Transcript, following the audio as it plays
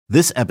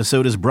This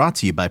episode is brought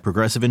to you by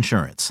Progressive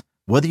Insurance.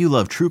 Whether you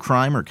love true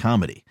crime or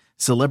comedy,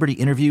 celebrity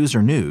interviews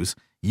or news,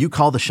 you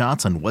call the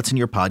shots on what's in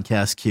your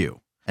podcast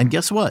queue. And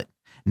guess what?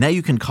 Now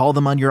you can call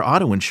them on your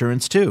auto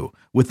insurance too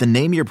with the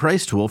Name Your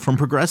Price tool from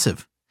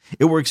Progressive.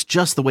 It works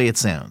just the way it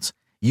sounds.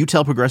 You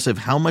tell Progressive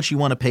how much you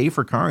want to pay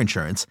for car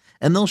insurance,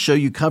 and they'll show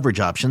you coverage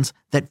options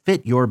that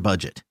fit your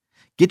budget.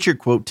 Get your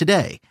quote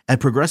today at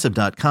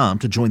Progressive.com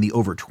to join the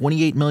over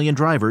 28 million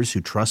drivers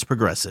who trust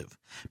Progressive.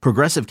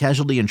 Progressive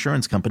Casualty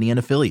Insurance Company and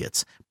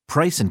Affiliates.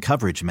 Price and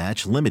coverage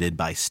match limited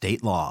by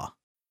state law.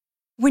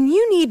 When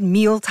you need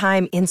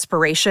mealtime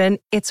inspiration,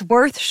 it's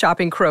worth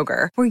shopping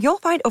Kroger, where you'll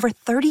find over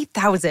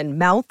 30,000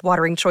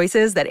 mouth-watering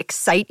choices that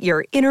excite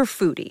your inner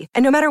foodie.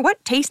 And no matter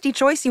what tasty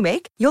choice you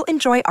make, you'll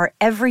enjoy our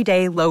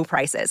everyday low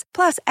prices,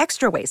 plus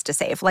extra ways to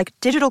save, like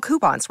digital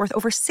coupons worth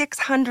over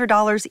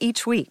 $600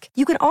 each week.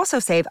 You can also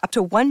save up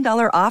to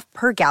 $1 off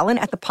per gallon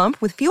at the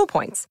pump with fuel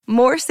points.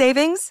 More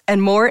savings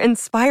and more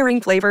inspiring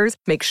flavors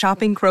make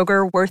shopping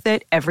Kroger worth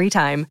it every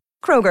time.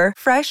 Kroger,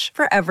 fresh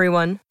for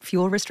everyone.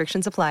 Fuel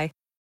restrictions apply.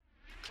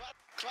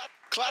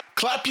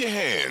 Clap your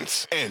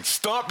hands and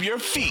stomp your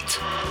feet.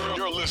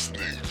 You're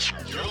listening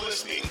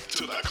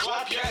to the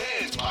Clap Your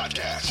Hands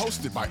podcast,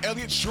 hosted by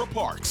Elliot Shore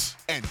Parks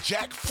and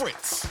Jack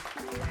Fritz.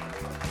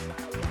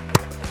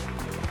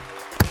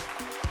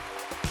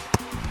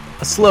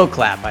 A slow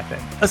clap, I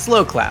think. A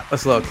slow clap.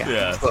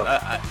 Yes,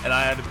 and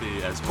I had to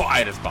be as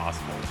quiet as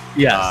possible.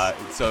 Yes.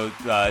 So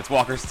it's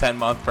Walker's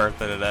 10-month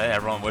birthday today.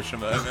 Everyone wish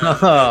him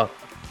a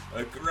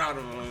round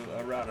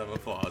of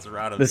applause.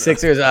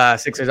 The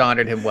Sixers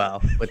honored him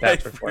well with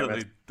that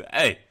performance.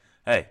 Really,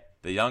 hey,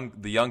 the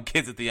young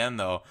kids at the end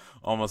though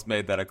almost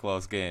made that a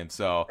close game.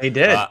 So they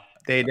did.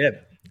 They did.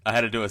 I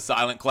had to do a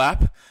silent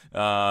clap.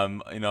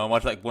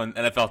 Much like when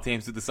NFL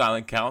teams do the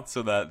silent count,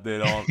 so that they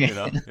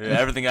don't.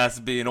 Everything has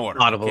to be in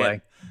order. Audible.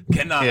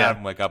 Cannot have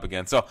them wake up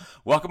again. So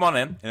welcome on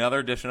in another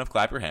edition of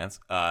Clap Your Hands.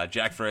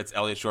 Jack Fritz,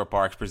 Elliot Shore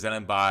Parks,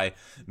 presented by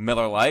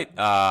Miller Lite.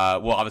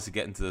 We'll obviously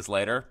get into this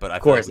later, but I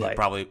feel like we'll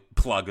probably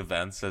plug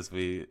events as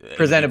we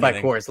presented by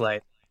Coors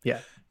Light. Yeah.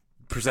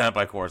 Presented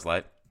by Coors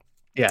Light.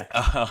 Yeah.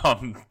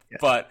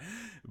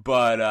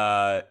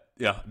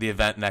 The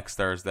event next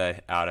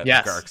Thursday out at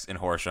McGurk's in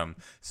Horsham.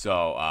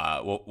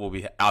 So we'll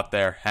be out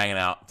there hanging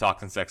out,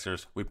 talking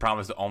Sixers. We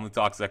promise to only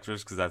talk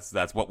Sixers because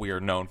that's what we are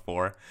known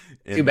for.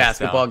 Two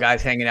basketball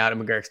guys hanging out at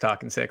McGurk's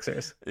talking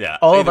Sixers. Yeah.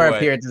 All of our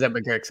appearances at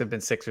McGurk's have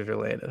been Sixers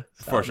related.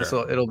 For sure.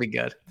 So it'll be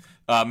good.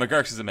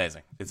 McGurk's is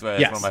amazing. It's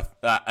one of my.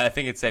 I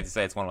think it's safe to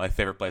say it's one of my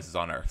favorite places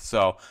on earth.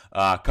 So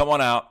come on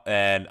out,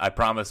 and I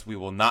promise we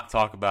will not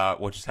talk about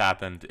what just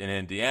happened in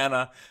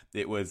Indiana.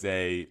 It was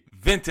a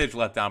vintage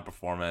letdown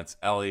performance.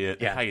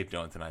 Elliot, how you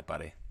doing tonight,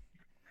 buddy?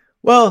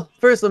 Well,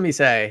 first let me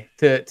say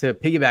to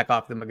piggyback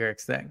off the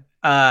McGurk's thing.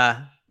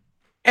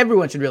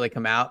 Everyone should really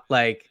come out.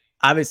 Like,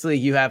 obviously,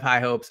 you have high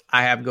hopes.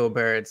 I have Go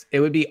Birds. It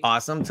would be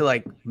awesome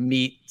to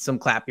meet some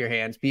Clap Your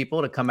Hands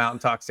people to come out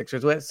and talk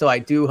Sixers with. So I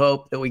do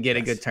hope that we get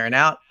a good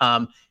turnout.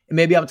 And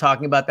maybe I'm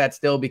talking about that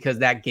still because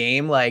that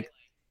game,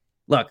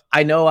 look,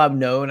 I know I'm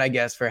known, I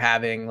guess, for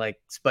having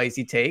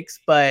spicy takes,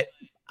 but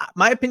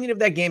my opinion of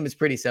that game is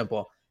pretty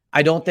simple.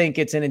 I don't think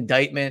it's an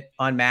indictment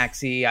on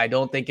Maxey. I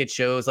don't think it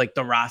shows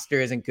the roster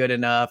isn't good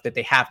enough, that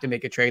they have to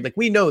make a trade.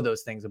 We know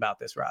those things about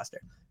this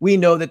roster. We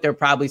know that they're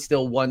probably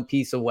still one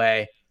piece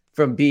away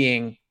from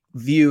being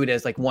viewed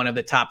as one of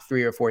the top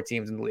 3 or 4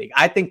 teams in the league.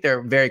 I think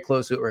they're very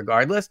close to it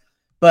regardless,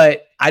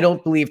 but I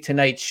don't believe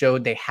tonight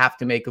showed they have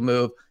to make a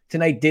move.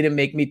 Tonight didn't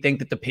make me think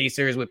that the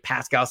Pacers with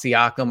Pascal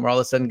Siakam are all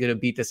of a sudden going to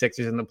beat the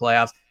Sixers in the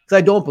playoffs, because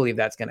I don't believe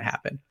that's going to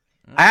happen.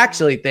 I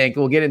actually think,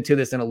 we'll get into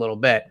this in a little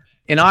bit,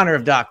 in honor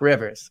of Doc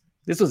Rivers,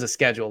 this was a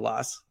schedule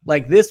loss.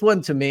 This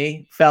one to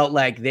me felt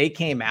like they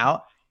came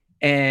out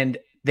and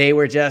they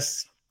were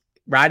just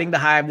riding the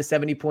high of the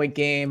 70-point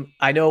game.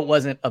 I know it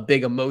wasn't a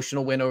big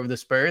emotional win over the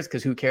Spurs,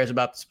 because who cares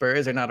about the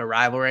Spurs? They're not a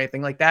rival or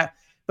anything like that.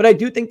 But I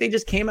do think they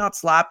just came out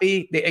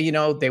sloppy.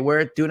 They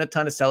were doing a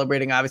ton of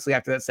celebrating, obviously,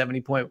 after that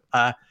 70-point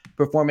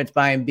performance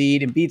by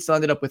Embiid. Embiid still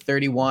ended up with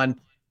 31,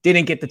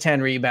 didn't get the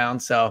 10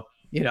 rebounds. So,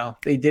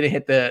 they didn't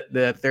hit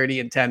the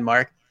 30 and 10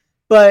 mark.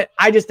 But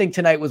I just think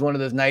tonight was one of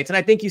those nights. And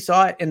I think you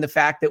saw it in the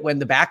fact that when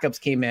the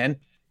backups came in,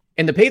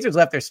 and the Pacers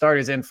left their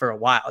starters in for a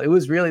while, it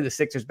was really the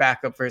Sixers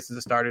backup versus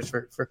the starters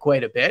for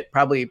quite a bit,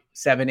 probably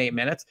 7-8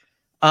 minutes.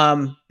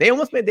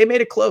 They made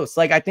it close.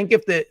 I think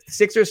if the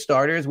Sixers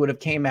starters would have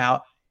came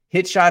out,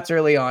 hit shots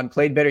early on,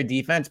 played better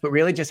defense, but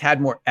really just had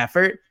more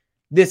effort,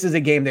 this is a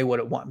game they would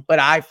have won. But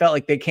I felt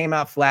like they came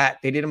out flat.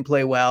 They didn't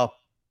play well.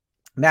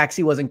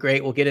 Maxey wasn't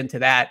great. We'll get into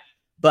that.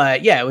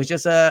 But yeah, it was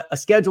just a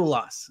schedule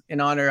loss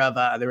in honor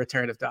of the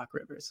return of Doc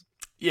Rivers.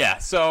 Yeah,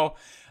 so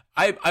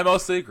I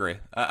mostly agree.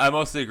 I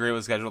mostly agree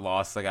with schedule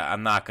loss.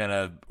 I'm not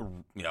gonna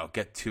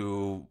get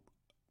too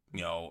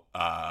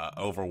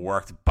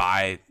overworked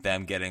by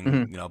them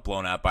getting,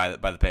 blown out by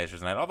the Pacers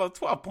tonight. Although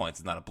 12 points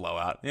is not a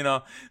blowout,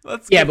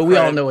 but we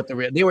all know what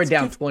they were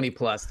down 20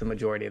 plus the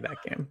majority of that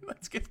game.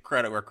 Let's give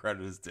credit where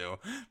credit is due.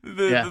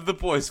 The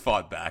boys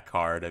fought back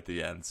hard at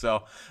the end.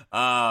 So,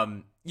 I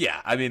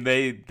mean,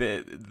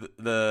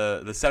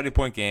 the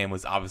 70-point game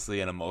was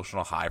obviously an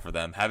emotional high for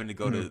them, having to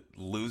go to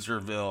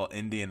Loserville,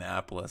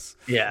 Indianapolis.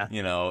 Yeah.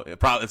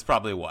 It's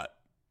probably what,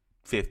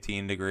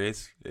 15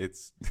 degrees.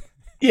 It's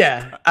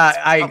yeah.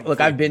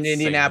 I've been to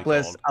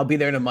Indianapolis. Cold. I'll be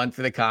there in a month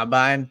for the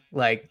combine.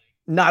 Like,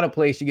 not a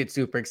place you get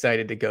super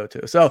excited to go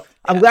to. So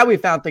I'm glad we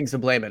found things to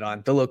blame it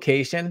on. The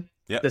location,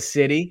 the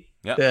city,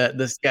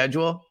 the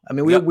schedule. I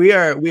mean, we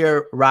are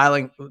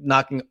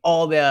knocking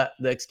all the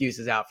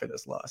excuses out for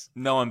this loss.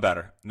 No one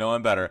better.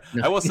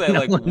 I will say,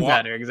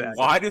 exactly.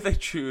 Why do they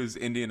choose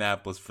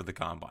Indianapolis for the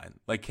combine?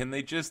 Like, can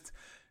they just?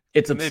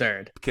 It's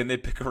absurd. Can they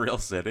pick a real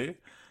city?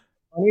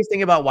 The only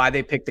thing about why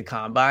they picked the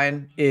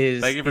combine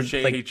is thank you for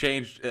he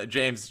changed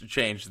James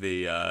changed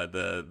the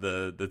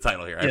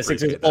title here. Yeah,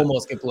 Sixers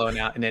almost get blown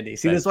out in Indy.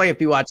 See, this is why you have to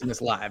be watching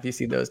this live. You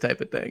see those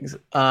type of things.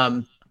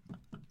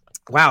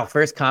 Wow,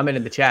 first comment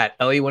in the chat.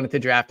 Ellie wanted to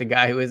draft a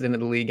guy who isn't in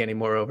the league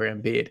anymore over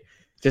Embiid.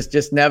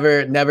 Just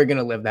never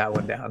gonna live that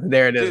one down.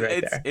 There it is,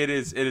 there. It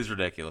is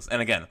ridiculous.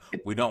 And again,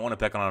 we don't want to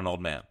pick on an old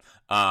man.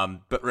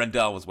 But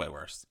Rendell was way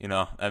worse.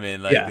 I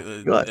mean, like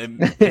Doug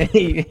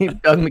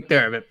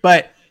McDermott.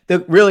 But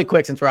really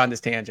quick, since we're on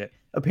this tangent,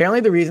 apparently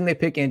the reason they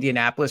pick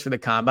Indianapolis for the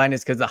combine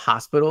is because the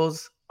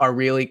hospitals are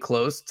really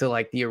close to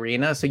like the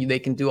arena, so they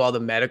can do all the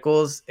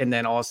medicals and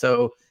then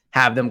also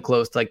have them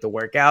close to like the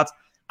workouts.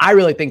 I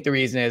really think the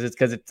reason is it's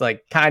because it's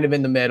like kind of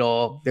in the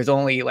middle. There's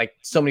only like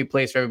so many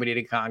places for everybody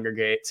to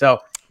congregate. So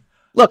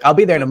look, I'll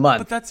be there in a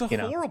month. But that's a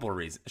horrible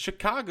reason.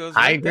 Chicago's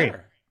I agree.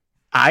 There.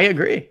 I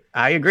agree.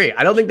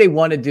 I don't think they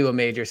want to do a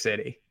major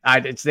city. I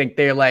just think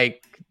they're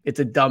like, it's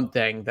a dumb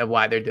thing that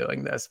why they're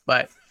doing this,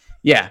 but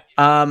yeah.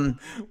 What are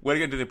you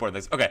gonna do the important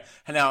things? Okay.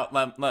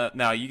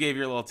 Now you gave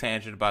your little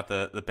tangent about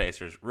the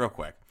Pacers real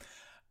quick.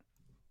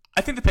 I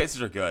think the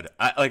Pacers are good.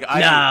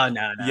 No.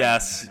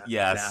 Yes.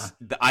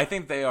 I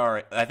think they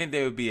are. I think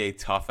they would be a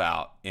tough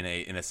out in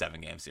a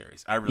 7-game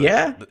series. I really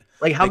do.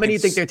 Like, how many do you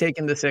think they're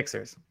taking the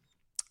Sixers?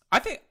 I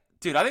think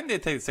they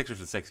take the Sixers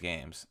for 6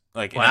 games.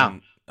 Like, wow.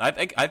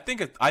 I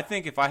think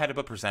if I had to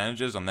put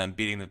percentages on them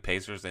beating the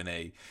Pacers in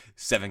a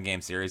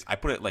 7-game series, I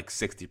put it like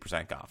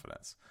 60%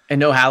 confidence. And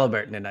no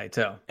Halliburton tonight,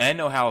 too.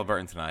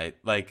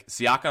 Like,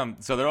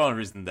 Siakam. So the only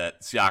reason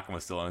that Siakam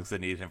was still in is they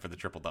needed him for the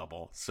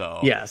triple-double.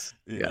 So, yes.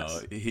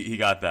 He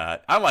got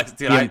that. I like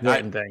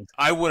it.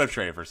 I would have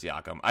traded for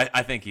Siakam.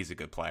 I think he's a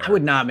good player. I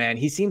would not, man.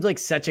 He seems like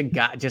such a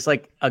guy, just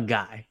like a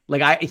guy.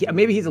 Like,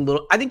 maybe he's a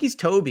little, I think he's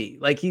Toby.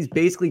 Like, he's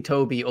basically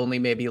Toby, only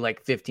maybe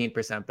like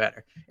 15%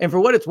 better. And for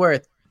what it's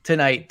worth,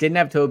 tonight, didn't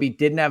have Toby,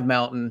 didn't have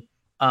Melton.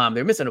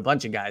 They're missing a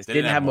bunch of guys.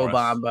 Didn't have Mo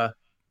Bamba.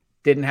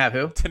 Didn't have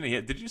who? Did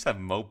you just have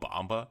Mo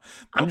Bamba?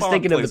 I'm just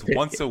thinking of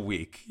once a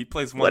week. He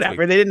plays once whatever. a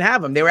week. They didn't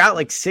have him. They were out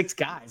like 6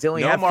 guys. They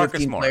only have 15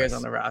 Marcus players Morris.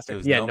 on the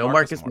roster. No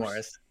Marcus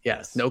Morris.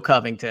 Yes, no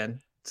Covington.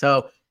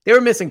 So they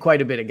were missing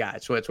quite a bit of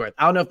guys, for what it's worth.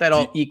 I don't know if that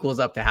all equals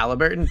up to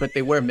Halliburton, but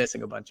they were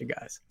missing a bunch of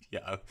guys.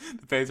 Yeah,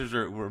 the Pacers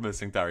were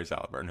missing Tyrese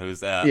Halliburton,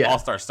 who's an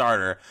all-star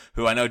starter,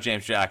 who I know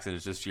James Jackson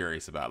is just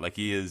furious about. Like,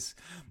 he is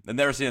 – I've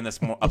never seen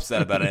this more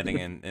upset about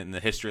anything in the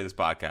history of this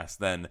podcast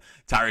than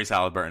Tyrese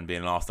Halliburton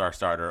being an all-star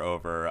starter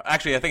over –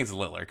 actually, I think it's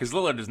Lillard, because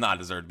Lillard does not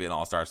deserve to be an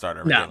all-star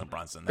starter over Jalen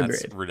Brunson.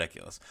 That's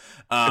ridiculous.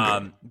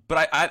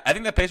 But I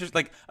think that Pacers –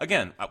 like,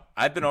 again,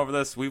 I've been over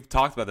this. We've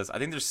talked about this. I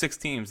think there's 6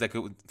 teams that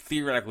could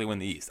theoretically win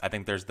the East. I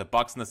think there's the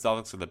Bucks and the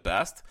Celtics are the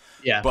best.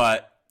 Yeah.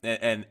 But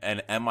and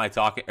am I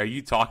talking? Are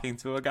you talking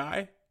to a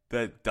guy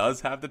that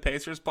does have the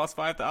Pacers plus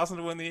 5,000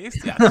 to win the East?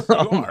 Yes.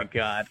 Oh my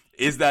God.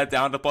 Is that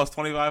down to plus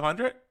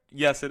 2,500?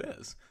 Yes, it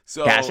is.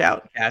 So cash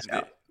out.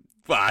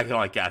 Well, I can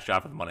only cash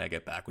out for the money I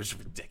get back, which is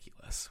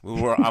ridiculous.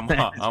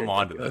 I'm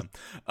on to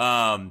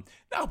them.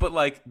 No, but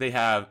like they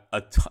have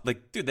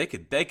dude,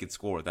 they could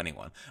score with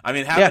anyone. I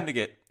mean, having to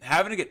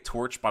get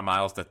torched by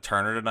Miles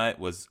Turner tonight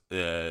was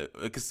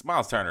because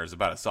Miles Turner is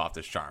about as soft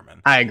as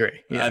Charmin. I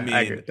agree. Yeah, I mean,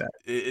 I agree with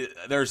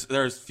that.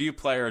 There's few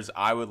players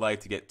I would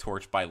like to get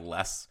torched by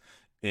less.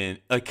 In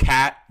a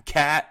Cat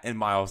and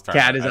Miles Turner.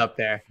 Cat is up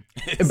there.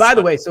 And by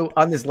the way, so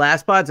on this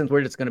last pod, since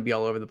we're just going to be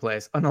all over the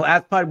place, on the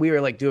last pod we were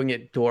like doing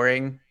it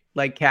during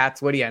like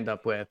Cats. What do you end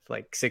up with?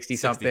 Like 60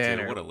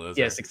 something? What a loser.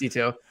 Yeah,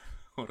 62.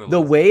 The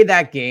way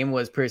that game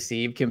was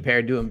perceived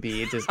compared to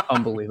Embiid's is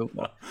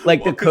unbelievable.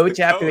 Like the coach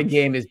after the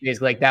game is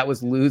basically like, that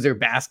was loser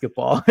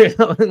basketball or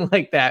something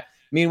like that.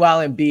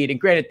 Meanwhile, Embiid,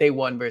 and granted they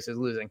won versus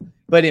losing,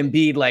 but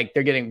Embiid, like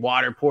they're getting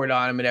water poured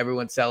on him and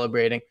everyone's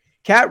celebrating.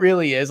 Cat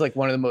really is like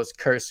one of the most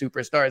cursed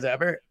superstars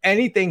ever.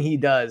 Anything he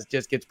does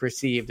just gets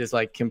perceived as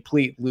like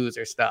complete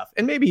loser stuff.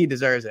 And maybe he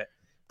deserves it.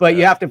 But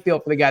you have to feel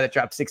for the guy that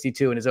dropped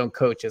 62 and his own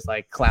coach is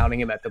like clowning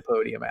him at the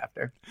podium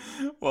after.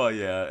 Well,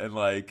 yeah. And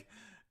like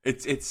it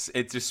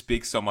just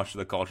speaks so much to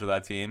the culture of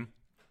that team.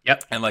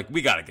 Yep. And like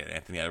we got to get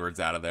Anthony Edwards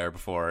out of there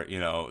before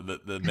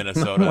the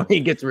Minnesota he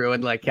gets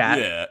ruined like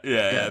Cat.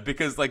 Yeah.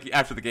 Because like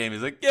after the game,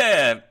 he's like,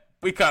 yeah,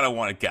 we kind of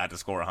wanted Cat to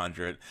score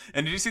 100.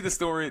 And did you see the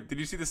story? Did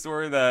you see the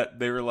story that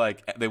they were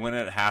like they went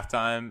in at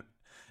halftime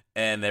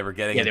and they were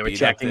getting they were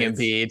checking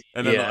Embiid,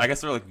 and then I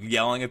guess they're like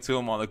yelling it to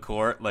him on the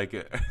court, like.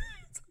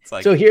 It's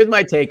like, so here's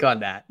my take on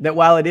that. That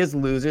while it is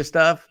loser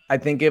stuff, I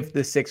think if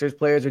the Sixers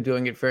players are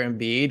doing it for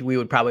Embiid, we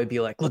would probably be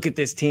like, look at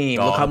this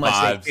team. Look how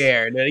much they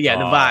cared. Yeah,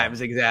 the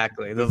vibes,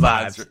 exactly. The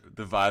vibes.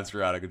 The vibes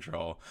are out of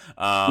control.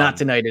 Not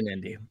tonight in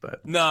Indy,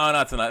 but. No,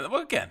 not tonight.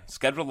 Well, again,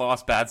 scheduled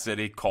loss, bad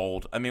city,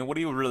 cold. I mean, what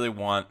do you really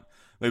want?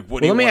 Like,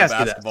 what do you want a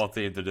basketball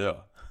team to do?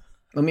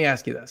 Let me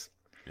ask you this.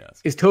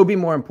 Yes. Is Toby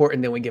more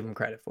important than we give him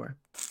credit for?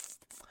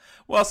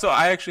 Well, so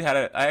I actually had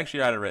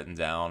it written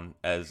down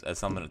as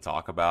something to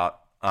talk about.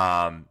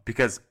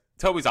 Because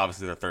Toby's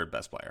obviously their third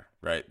best player,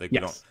 right? Like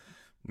yes.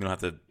 we don't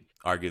have to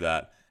argue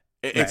that.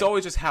 It's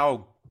always just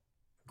how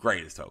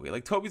great is Toby.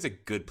 Like Toby's a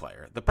good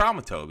player. The problem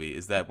with Toby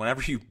is that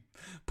whenever you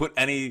put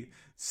any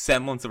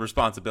semblance of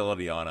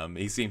responsibility on him,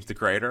 he seems to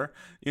crater.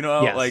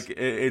 Yes. Like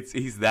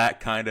he's that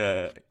kind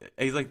of.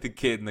 He's like the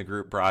kid in the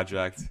group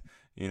project.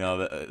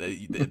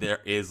 There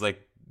is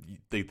like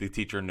the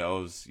teacher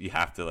knows you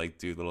have to like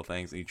do little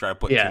things, and you try to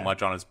put too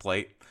much on his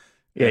plate.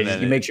 Yeah,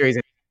 you make sure he's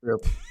in the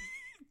group.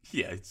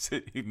 Yeah,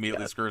 he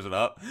immediately screws it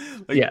up.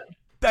 Like,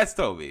 that's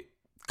Toby.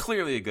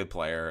 Clearly a good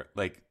player.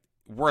 Like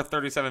worth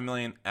 $37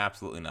 million?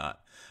 Absolutely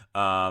not.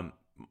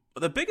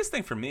 The biggest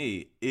thing for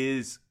me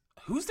is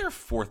who's their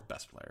fourth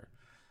best player.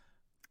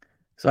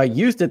 So I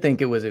used to think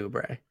it was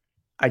Oubre.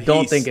 I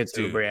don't think it's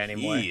Oubre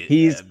anymore.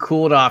 He's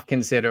cooled off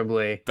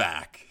considerably.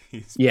 Back.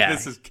 This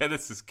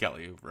is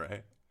Kelly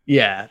Oubre.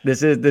 Yeah,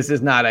 this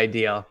is not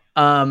ideal.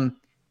 So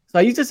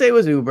I used to say it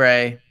was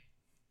Oubre.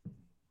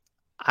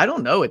 I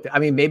don't know. I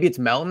mean, maybe it's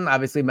Melton.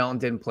 Obviously, Melton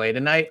didn't play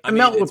tonight.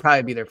 Melton would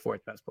probably be their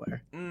fourth best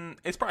player.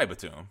 It's probably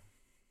Batum.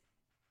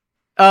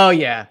 Oh,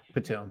 yeah.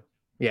 Batum.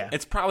 Yeah.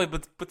 It's probably,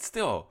 but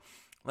still,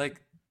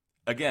 like,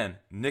 again,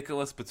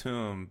 Nicholas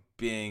Batum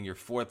being your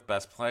fourth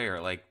best player,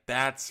 like,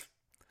 that's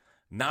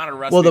not a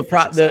recipe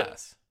for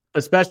success.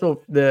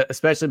 The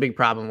especially big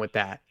problem with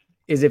that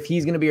is if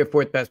he's going to be your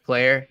fourth best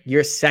player,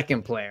 your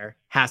second player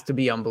has to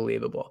be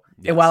unbelievable.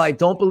 Yes. And while I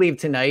don't believe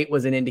tonight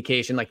was an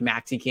indication like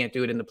Maxey can't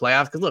do it in the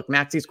playoffs, because look,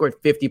 Maxey scored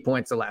 50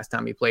 points the last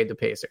time he played the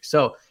Pacers.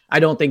 So I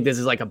don't think this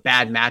is like a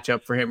bad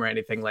matchup for him or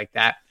anything like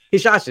that.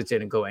 His shots just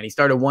didn't go in. He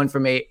started 1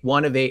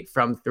 of 8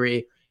 from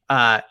 3.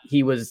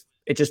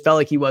 It just felt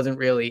like he wasn't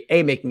really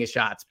making his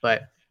shots.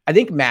 But I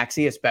think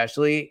Maxey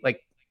especially,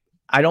 like,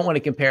 I don't want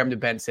to compare him to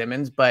Ben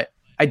Simmons, but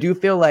I do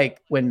feel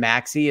like when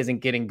Maxey isn't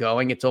getting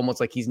going, it's almost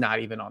like he's not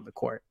even on the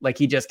court. Like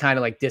he just kind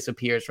of like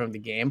disappears from the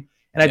game.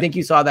 And I think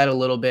you saw that a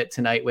little bit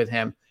tonight with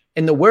him.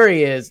 And the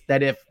worry is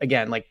that if,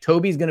 again, like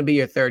Toby's going to be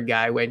your third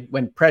guy,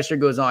 when pressure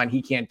goes on,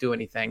 he can't do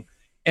anything.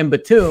 And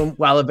Batum,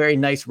 while a very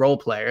nice role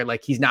player,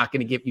 like he's not going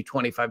to give you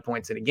 25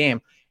 points in a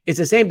game. It's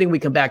the same thing we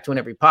come back to in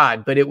every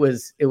pod, but it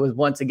was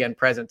once again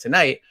present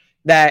tonight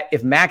that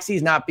if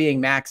Maxey's not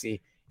being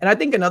Maxey, and I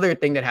think another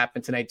thing that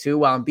happened tonight too,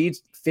 while Embiid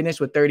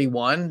finished with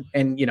 31,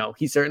 and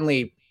he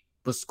certainly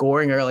was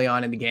scoring early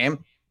on in the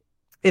game,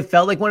 it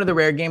felt like one of the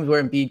rare games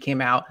where Embiid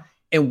came out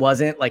and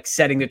wasn't like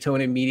setting the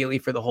tone immediately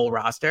for the whole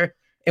roster.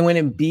 And when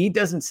Embiid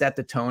doesn't set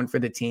the tone for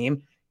the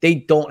team, they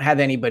don't have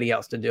anybody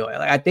else to do it.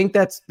 Like, I think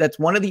that's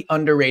one of the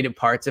underrated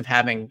parts of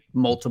having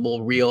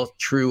multiple real,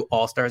 true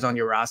all-stars on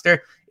your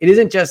roster. It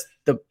isn't just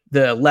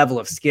the level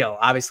of skill.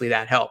 Obviously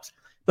that helps,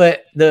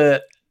 but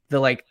the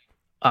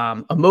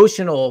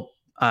emotional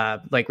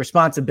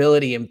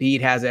responsibility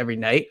Embiid has every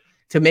night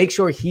to make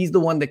sure he's the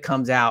one that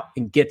comes out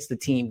and gets the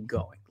team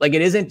going. Like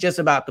it isn't just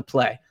about the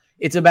play.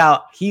 It's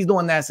about he's the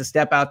one that has to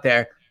step out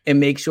there and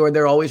make sure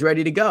they're always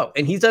ready to go.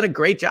 And he's done a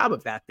great job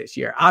of that this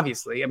year.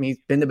 Obviously, I mean,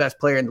 he's been the best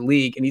player in the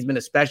league, and he's been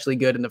especially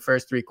good in the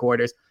first 3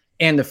 quarters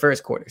and the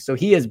first quarter. So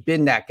he has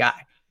been that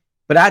guy.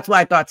 But that's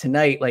why I thought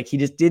tonight, like he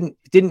just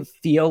didn't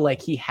feel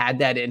like he had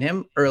that in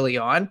him early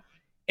on.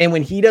 And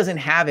when he doesn't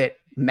have it,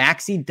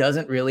 Maxey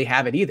doesn't really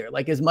have it either.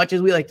 Like as much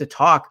as we like to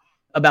talk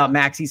about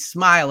Maxey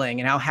smiling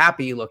and how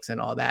happy he looks and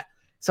all that,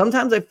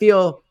 sometimes I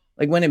feel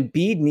like when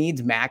Embiid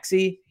needs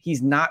Maxey,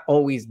 he's not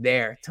always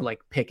there to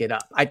like pick it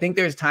up. I think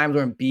there's times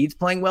where Embiid's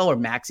playing well or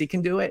Maxey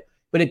can do it,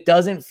 but it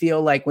doesn't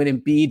feel like when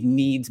Embiid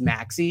needs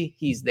Maxey,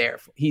 he's there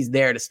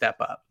to step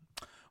up.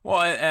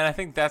 Well, and I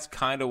think that's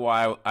kind of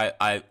why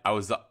I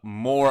was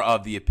more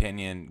of the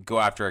opinion go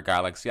after a guy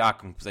like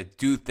Siakam, because I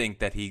do think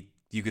that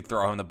you could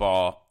throw him the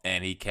ball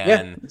and he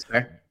can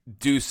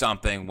do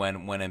something when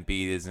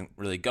Embiid isn't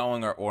really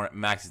going or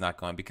Maxey's not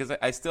going, because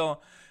I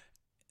still –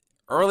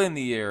 early in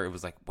the year, it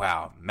was like,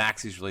 wow,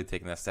 Maxey's really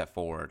taking that step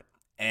forward.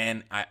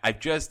 And I've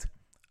just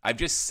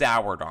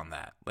soured on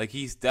that. Like,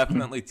 he's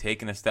definitely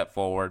taken a step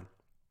forward.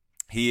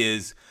 He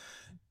is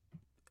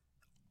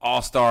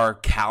all-star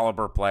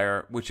caliber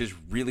player, which is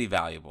really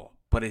valuable.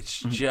 But it's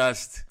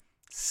just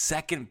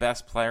second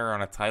best player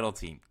on a title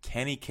team.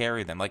 Can he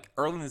carry them? Like,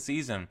 early in the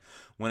season,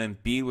 when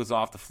Embiid was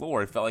off the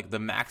floor, it felt like the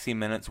Maxey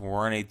minutes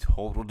weren't a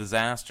total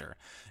disaster.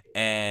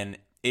 And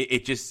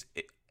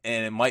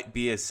and it might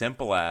be as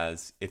simple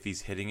as if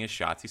he's hitting his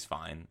shots, he's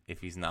fine.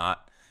 If he's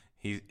not,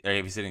 if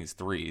he's hitting his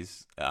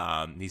threes,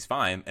 he's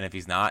fine. And if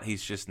he's not,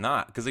 he's just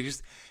not, because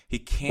he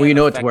can't. Well, you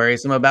know what's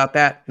worrisome about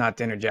that? Not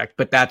to interject,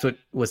 but that's what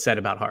was said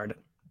about Harden.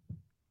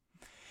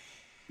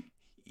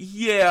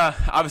 Yeah,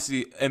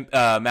 obviously,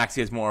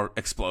 Maxey has more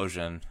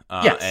explosion.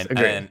 Yes,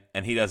 agreed.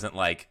 And he doesn't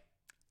like.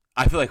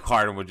 I feel like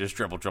Harden would just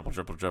dribble.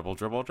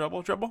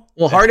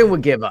 Well, Harden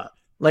would give up.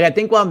 Like, I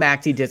think while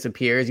Maxey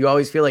disappears, you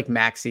always feel like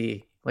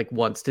Maxey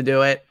wants to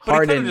do it. But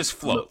Harden just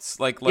floats.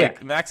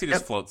 Maxey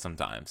just floats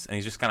sometimes, and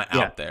he's just kind of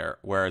out there.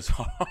 Whereas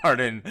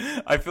Harden,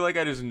 I feel like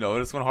I just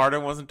noticed when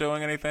Harden wasn't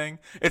doing anything.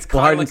 It's kind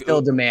of Harden like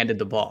still demanded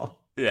the ball.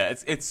 Yeah,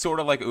 it's sort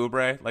of like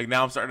Oubre. Like,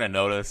 now I'm starting to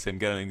notice him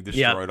getting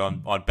destroyed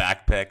on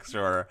back picks,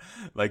 or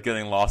like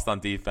getting lost on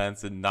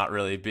defense and not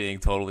really being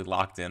totally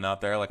locked in out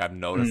there. Like, I've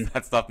noticed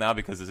that stuff now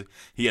because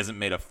he hasn't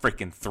made a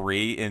freaking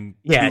three in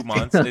 2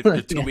 months,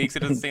 2 weeks. It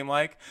doesn't seem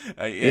like.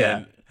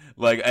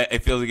 Like,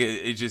 it feels like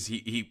it just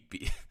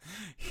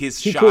his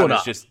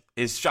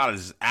shot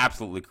is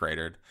absolutely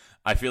cratered.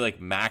 I feel like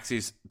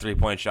Maxey's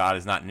 3-point shot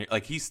is not near,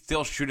 like, he's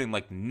still shooting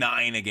like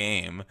 9 a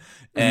game,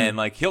 and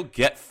like he'll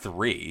get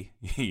 3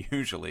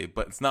 usually,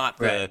 but it's not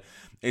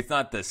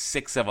the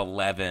 6 of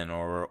 11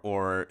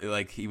 or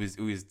like he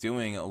was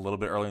doing a little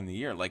bit early in the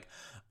year. Like,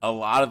 a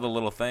lot of the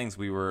little things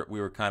we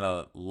were kind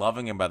of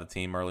loving about the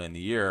team early in the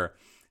year,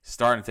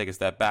 starting to take a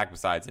step back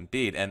besides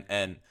Embiid.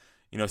 And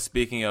you know,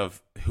 speaking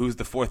of who's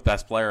the 4th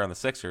best player on the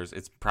Sixers,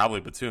 it's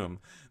probably Batum.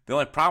 The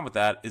only problem with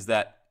that is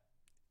that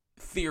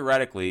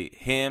theoretically,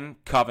 him,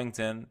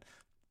 Covington,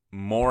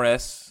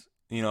 Morris,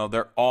 you know,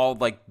 they're all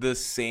like the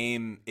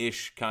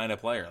same-ish kind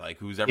of player. Like,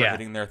 who's ever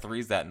hitting their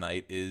threes that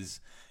night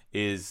is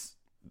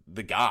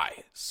the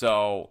guy.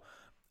 So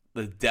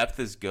the depth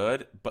is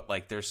good, but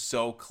like, there's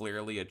so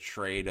clearly a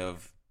trade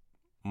of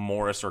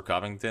Morris or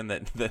Covington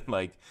that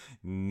like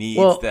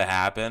needs to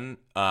happen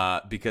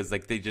because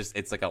like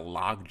it's like a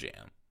log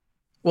jam.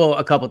 Well,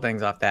 a couple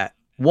things off that.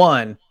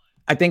 One,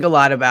 I think a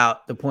lot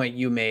about the point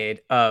you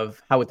made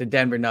of how with the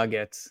Denver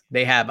Nuggets,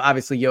 they have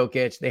obviously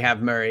Jokic, they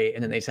have Murray,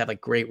 and then they just have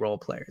like great role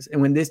players.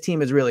 And when this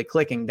team is really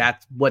clicking,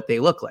 that's what they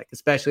look like,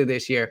 especially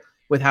this year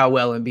with how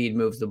well Embiid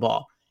moves the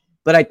ball.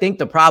 But I think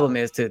the problem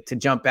is, to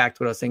jump back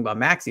to what I was saying about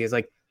Maxey, is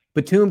like,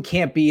 Batum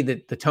can't be the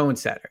tone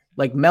setter.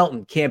 Like,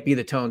 Melton can't be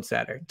the tone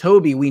setter.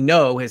 Toby, we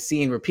know, has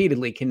seen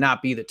repeatedly,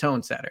 cannot be the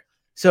tone setter.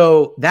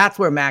 So that's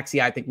where Maxey,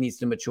 I think, needs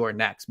to mature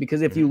next.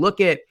 Because if you look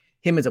at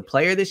him as a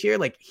player this year,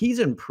 like, he's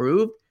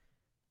improved,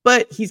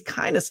 but he's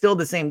kind of still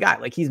the same guy.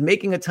 Like, he's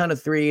making a ton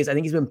of threes. I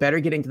think he's been better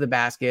getting to the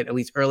basket, at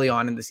least early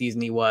on in the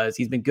season.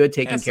 He's been good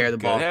taking care of the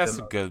ball. He has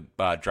some good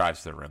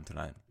drives to the rim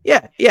tonight.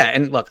 Yeah.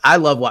 And look, I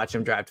love watching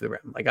him drive to the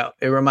rim. Like,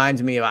 it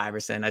reminds me of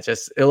Iverson.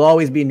 It'll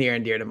always be near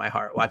and dear to my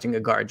heart, watching a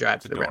guard drive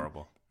to the rim.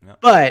 Yep.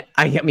 But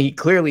I mean, he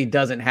clearly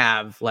doesn't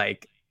have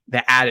like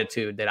the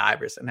attitude that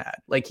Iverson had.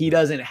 Like, he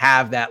doesn't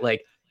have that,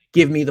 like,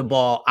 give me the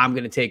ball, I'm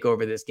going to take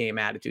over this game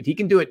attitude. He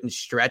can do it in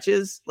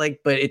stretches,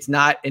 like, but it's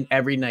not an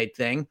every night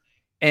thing.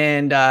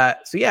 And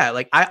so, yeah,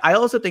 like, I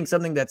also think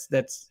something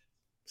that's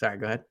sorry,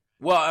 go ahead.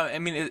 Well, I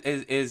mean,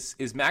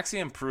 is Maxey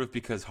improved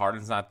because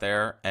Harden's not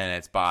there, and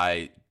it's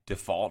by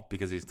default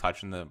because he's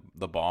touching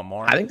the ball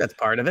more? I think that's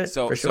part of it.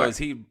 So, for sure.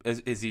 So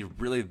is he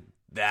really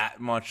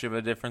that much of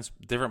a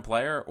different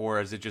player,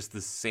 or is it just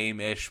the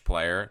same-ish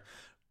player?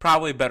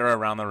 Probably better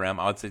around the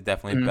rim. I would say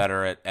definitely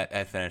better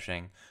at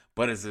finishing.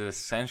 But is it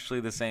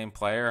essentially the same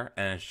player,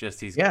 and it's just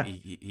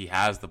he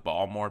has the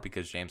ball more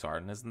because James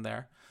Harden isn't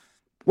there?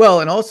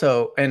 Well, and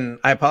also, and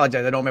I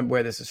apologize, I don't remember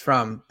where this is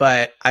from,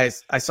 but I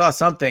saw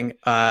something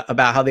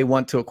about how they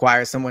want to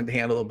acquire someone to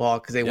handle the ball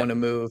because they want to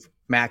move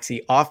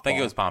Maxey off ball. I think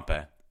it was Pompey.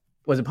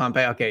 Was it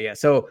Pompey? Okay, yeah.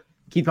 So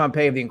Keith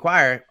Pompey of the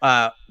Inquirer,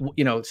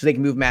 you know, so they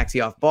can move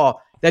Maxey off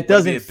ball. That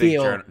doesn't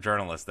feel big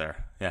journalist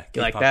there. Yeah,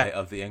 Keith like Pompey that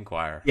of the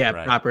Inquirer. Yeah,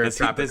 right. proper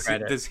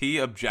credit. Does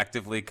he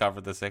objectively cover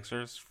the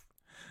Sixers?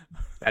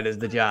 That is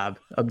the job.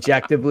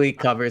 Objectively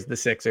covers the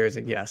Sixers,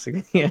 and yes.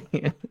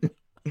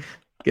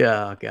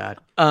 Oh God.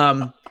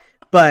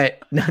 But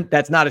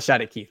that's not a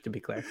shot at Keith, to be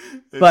clear.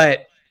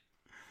 But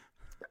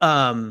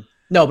no,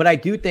 but I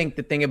do think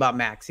the thing about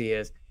Maxey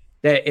is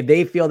that if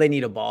they feel they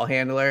need a ball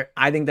handler,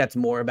 I think that's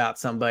more about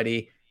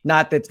somebody,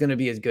 not that's going to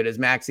be as good as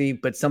Maxey,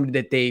 but somebody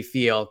that they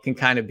feel can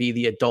kind of be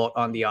the adult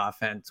on the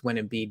offense when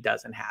Embiid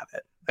doesn't have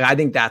it. I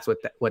think that's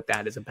what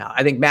that is about.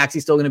 I think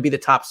Maxey's still going to be the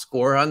top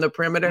scorer on the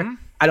perimeter. Mm-hmm.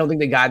 I don't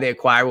think the guy they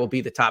acquire will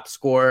be the top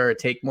scorer or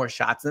take more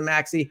shots than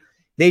Maxey.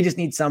 They just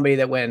need somebody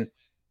that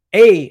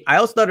I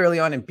also thought early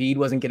on Embiid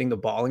wasn't getting the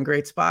ball in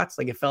great spots.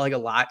 Like, it felt like a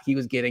lot he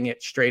was getting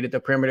it straight at the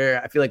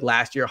perimeter. I feel like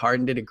last year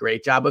Harden did a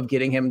great job of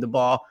getting him the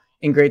ball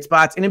in great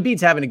spots. And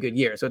Embiid's having a good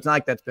year, so it's not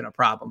like that's been a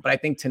problem. But I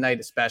think tonight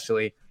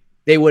especially,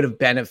 they would have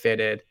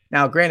benefited.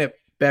 Now, granted,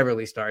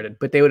 Beverly started,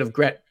 but they would have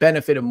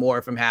benefited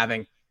more from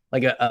having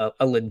like a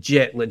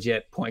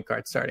legit point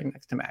guard starting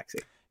next to Maxey.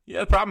 Yeah,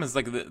 the problem is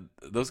like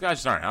those guys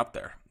just aren't out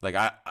there. Like,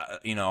 I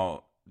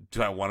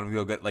do I want them to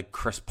go get like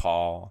Chris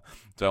Paul?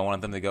 Do I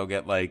want them to go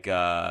get like?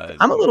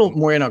 I'm a little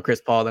more in on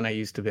Chris Paul than I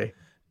used to be.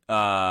 Do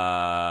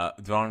I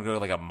want to go to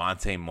like a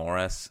Monte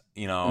Morris?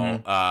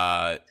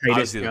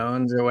 Titus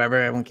Jones or whoever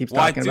everyone keeps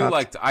talking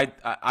about.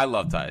 I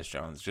love Tyus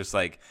Jones. Just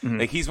like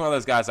he's one of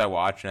those guys I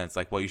watch and it's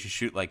like, well, you should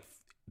shoot like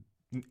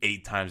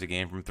 8 times a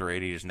game from 3.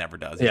 And he just never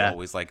does. He's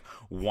always like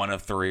 1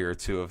 of 3 or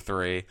 2 of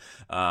 3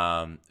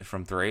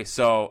 from 3.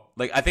 So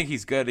like I think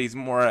he's good. He's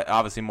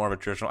obviously more of a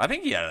traditional. I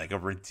think he had like a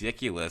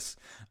ridiculous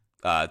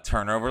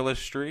turnoverless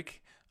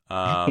streak.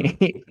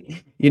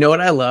 You know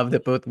what I love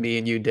that both me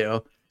and you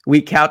do? We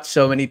couch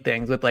so many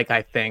things with like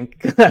I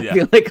think. I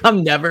feel like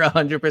I'm never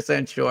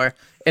 100% sure,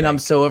 and I'm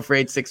so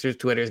afraid Sixers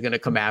Twitter is going to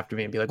come after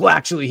me and be like, "Well,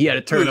 actually, he had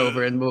a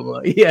turnover and move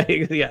on." Yeah,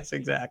 yes,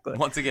 exactly.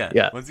 Once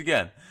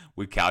again,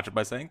 we couch it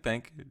by saying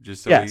think.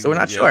 Just so we're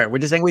not sure. We're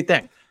just saying we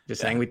think.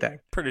 Saying we think.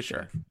 Pretty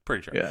sure.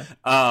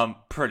 Yeah.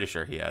 Pretty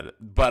sure he had it,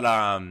 but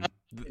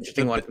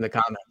interesting one from the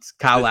comments.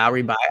 Kyle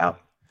Lowry buyout.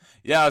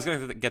 Yeah, I was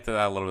going to get to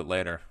that a little bit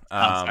later.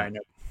 Sorry, no.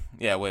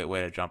 Yeah, way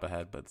to jump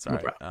ahead, but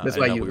sorry. That's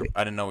why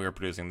I didn't know we were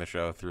producing the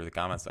show through the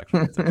comment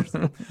section. It's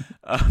interesting.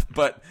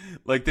 But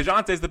like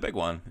DeJounte's the big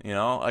one,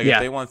 if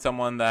they want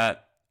someone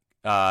that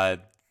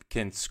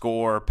can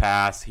score,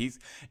 pass,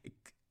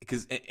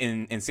 because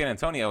in San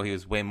Antonio he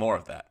was way more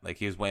of that. Like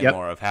he was way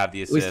more of have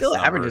the assists. He still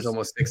numbers. averages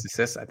almost 6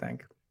 assists, I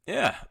think.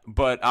 Yeah,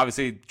 but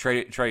obviously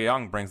Trae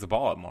Young brings the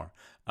ball up more.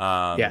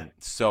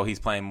 So he's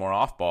playing more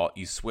off ball.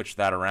 You switch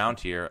that around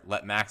here.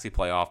 Let Maxey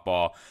play off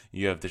ball.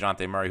 You have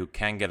DeJounte Murray who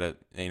can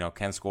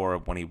can score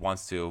when he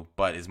wants to,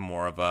 but is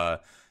more of a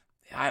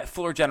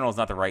floor general is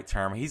not the right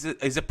term. He's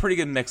a pretty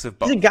good mix of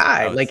both. He's a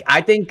guy. Like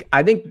I think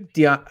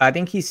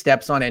he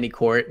steps on any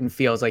court and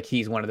feels like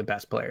he's one of the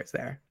best players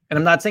there. And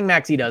I'm not saying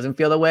Maxey doesn't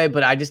feel that way,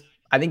 but I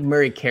think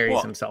Murray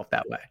carries himself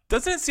that way.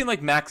 Doesn't it seem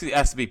like Maxey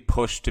has to be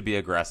pushed to be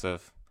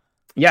aggressive?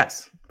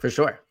 Yes, for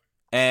sure.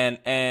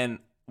 And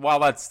while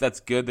that's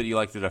good that you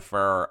like to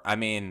defer, I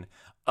mean,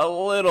 a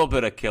little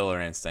bit of killer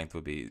instinct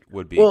would be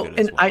good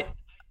as well.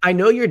 I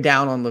know you're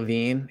down on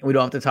LaVine. We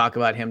don't have to talk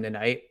about him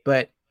tonight,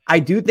 but I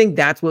do think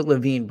that's what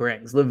LaVine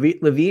brings.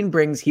 LaVine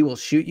brings, he will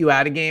shoot you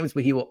out of games,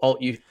 but he will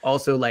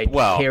also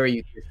carry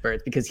you through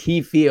spurts because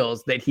he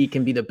feels that he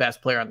can be the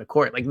best player on the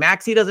court. Like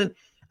Maxey doesn't,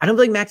 I don't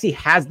think Maxey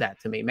has that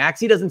to me.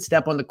 Maxey doesn't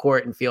step on the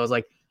court and feels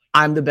like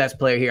I'm the best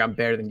player here. I'm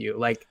better than you.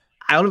 Like,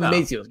 I don't know if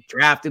Maxey was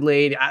drafted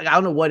late. I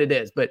don't know what it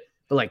is, but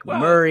like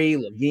Murray,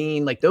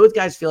 LaVine, like those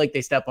guys feel like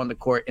they step on the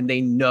court and they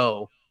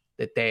know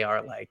that they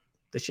are like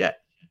the shit.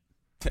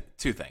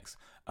 Two things.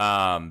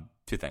 One,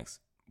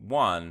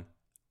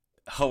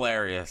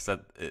 hilarious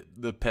that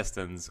the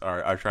Pistons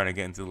are trying to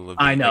get into the LaVine.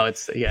 I know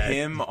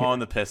him on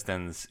the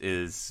Pistons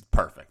is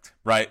perfect,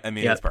 right? I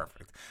mean, it's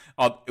perfect.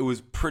 It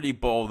was pretty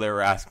bold. They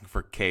were asking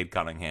for Cade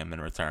Cunningham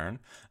in return,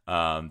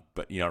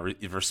 but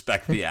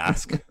respect the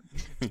ask.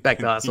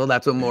 Respect the hustle.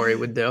 That's what Morey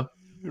would do.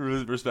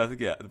 Respect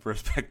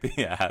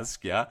the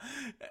ask, yeah.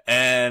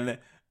 And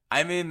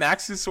I mean,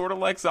 Max is sort of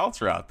like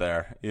Zeltzer out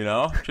there,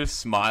 just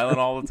smiling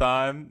all the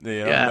time.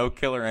 No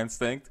killer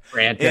instinct.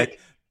 Frantic.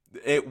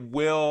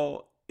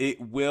 The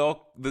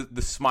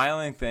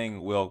smiling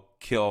thing will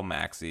kill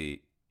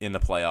Maxey in the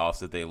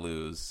playoffs if they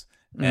lose.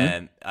 Mm-hmm.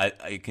 And I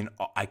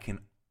can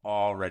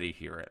already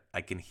hear it.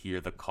 I can hear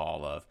the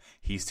call of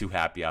he's too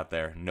happy out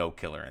there. No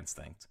killer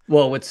instinct.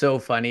 Well, what's so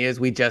funny is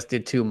we just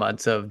did 2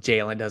 months of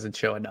Jalen doesn't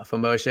show enough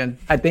emotion.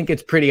 I think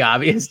it's pretty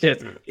obvious.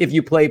 Just if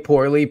you play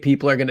poorly,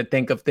 people are going to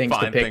think of things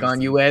to pick on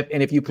you with.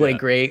 And if you play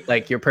great,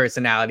 like your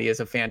personality is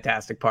a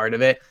fantastic part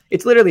of it.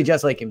 It's literally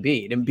just like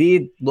Embiid.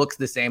 Embiid looks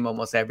the same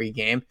almost every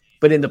game.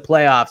 But in the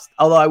playoffs,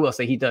 although I will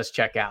say he does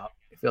check out,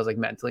 it feels like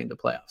mentally in the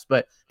playoffs.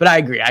 But I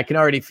agree. I can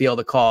already feel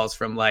the calls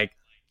from like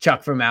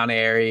Chuck from Mount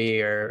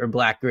Airy or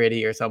Black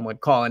Gritty or someone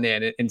calling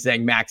in and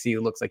saying Maxey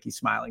looks like he's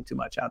smiling too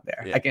much out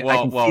there. Yeah. I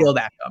can feel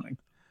that coming.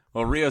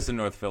 Well, Rios in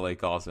North Philly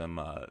calls him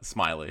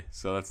Smiley,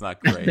 so that's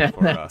not great.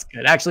 That's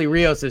good. Actually,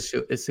 Rios is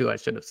who I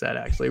should have said.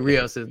 Actually,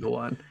 Rios is the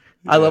one.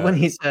 I love when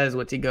he says,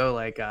 "What's he go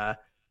like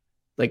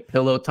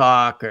pillow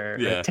talk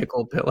or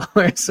tickle pillow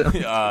or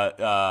something."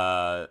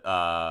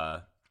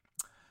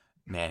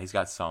 Man, he's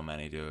got so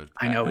many, dude.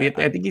 I know. I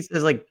think he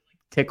says like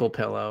tickle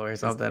pillow or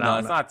something. No,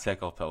 it's not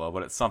tickle pillow,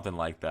 but it's something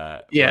like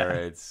that. Yeah.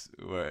 I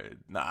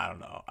don't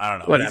know.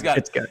 Whatever.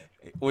 It's good.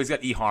 Well, he's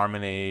got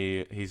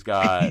eHarmony. He's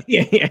got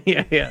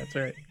yeah. That's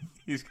right.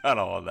 He's got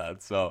all of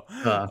that. So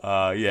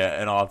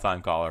an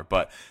all-time caller.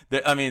 But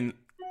the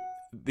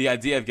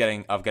idea of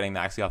getting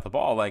Maxey off the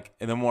ball, like,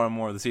 and the more and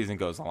more the season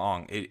goes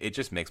along, it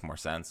just makes more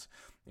sense.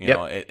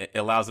 It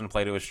allows him to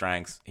play to his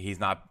strengths. We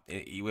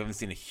haven't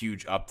seen a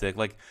huge uptick.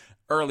 Like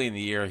early in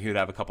the year, he would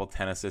have a couple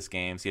 10 assist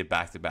games. He had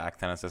back-to-back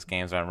 10 assist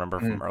games. I remember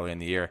from early in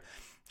the year.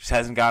 Just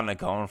hasn't gotten it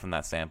going from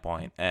that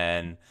standpoint.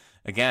 And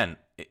again,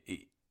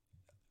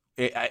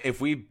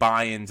 if we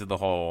buy into the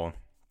whole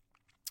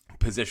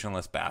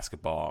positionless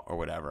basketball or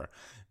whatever,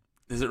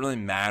 does it really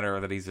matter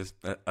that he's just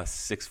a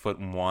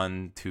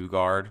 6'1", 2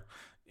 guard?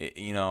 If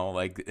you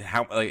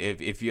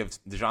have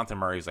DeJounte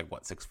Murray's like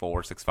 6'4",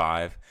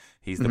 6'5",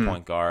 he's the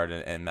point guard,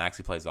 and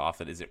Maxey plays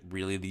off it. Is it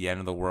really the end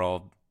of the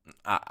world?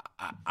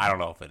 I don't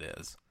know if it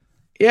is.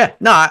 Yeah,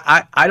 no,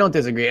 I don't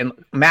disagree. And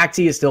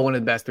Maxey is still one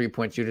of the best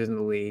 3-point shooters in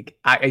the league.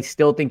 I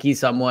still think he's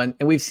someone,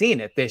 and we've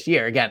seen it this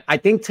year. Again, I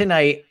think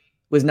tonight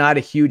was not a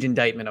huge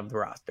indictment of the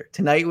roster.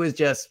 Tonight was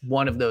just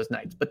one of those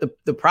nights. But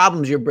the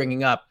problems you're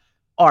bringing up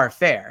are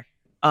fair.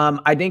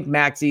 I think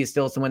Maxey is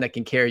still someone that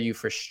can carry you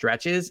for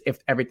stretches if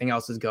everything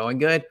else is going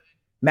good.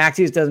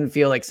 Maxey doesn't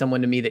feel like someone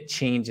to me that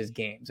changes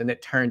games and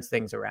that turns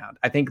things around.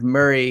 I think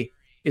Murray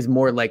is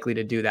more likely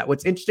to do that.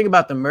 What's interesting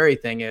about the Murray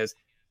thing is, it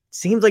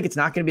seems like it's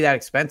not going to be that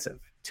expensive.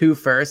 2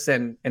 firsts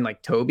and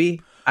like Toby.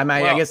 I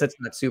guess that's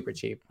not super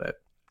cheap, but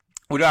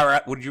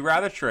would you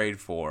rather trade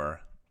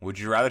for? By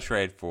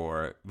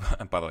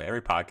the way,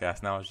 every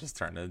podcast now is just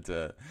turned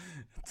into.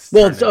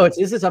 This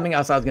is something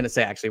else I was going to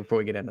say actually before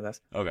we get into this.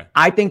 Okay.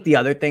 I think the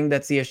other thing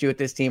that's the issue with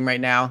this team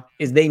right now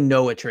is they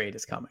know a trade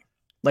is coming.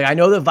 Like, I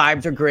know the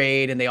vibes are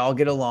great and they all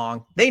get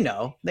along. They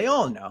all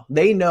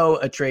know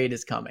a trade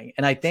is coming,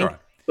 and I think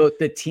both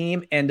the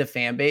team and the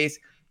fan base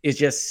is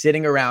just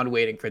sitting around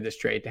waiting for this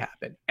trade to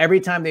happen.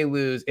 Every time they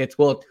lose, it's,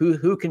 well,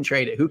 who can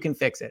trade it? Who can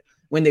fix it?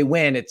 When they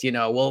win, it's,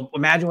 well,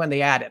 imagine when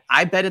they add it.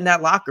 I bet in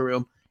that locker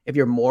room, if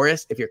you're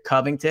Morris, if you're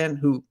Covington,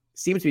 who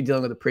seems to be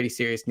dealing with a pretty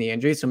serious knee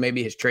injury, so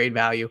maybe his trade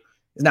value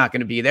is not going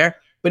to be there.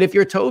 But if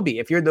you're Toby,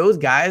 if you're those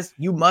guys,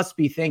 you must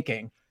be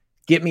thinking,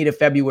 get me to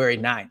February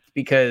 9th,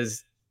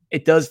 because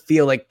it does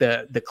feel like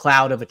the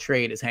cloud of a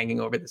trade is hanging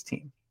over this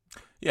team.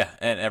 Yeah,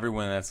 and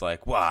everyone that's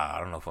like, wow, I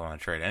don't know if I want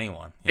to trade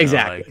anyone.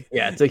 Exactly.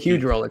 It's a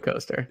huge roller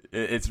coaster.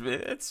 It's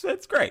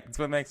great. It's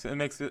what makes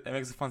it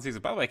a fun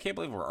season. By the way, I can't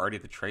believe we're already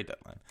at the trade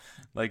deadline.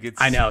 Like,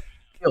 it's, I know,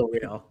 feel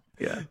real.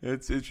 Yeah,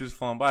 it's just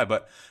flown by.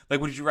 But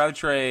like, would you rather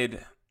trade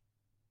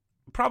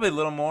probably a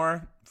little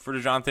more for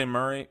DeJounte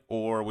Murray,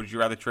 or would you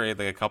rather trade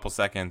like a couple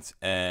seconds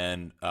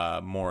and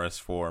Morris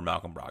for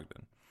Malcolm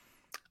Brogdon?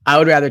 I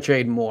would rather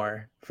trade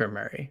more for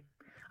Murray.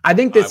 I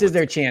think this is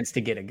their chance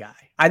to get a guy.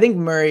 I think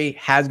Murray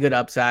has good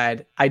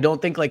upside. I don't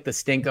think like the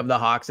stink of the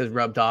Hawks has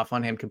rubbed off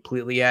on him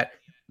completely yet.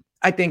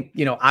 I think,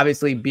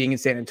 obviously being in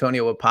San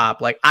Antonio with Pop,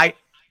 who by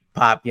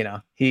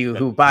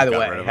the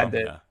way had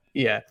the,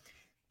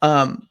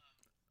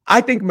 I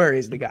think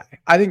Murray's the guy.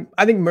 I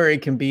think Murray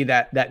can be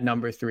that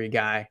number 3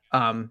 guy.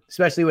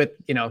 Especially with,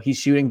 he's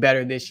shooting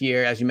better this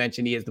year. As you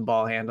mentioned, he is the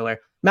ball handler.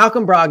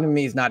 Malcolm Brogdon to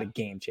me is not a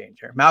game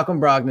changer.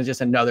 Malcolm Brogdon is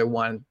just another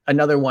one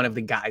of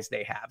the guys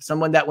they have.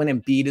 Someone that when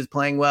Embiid is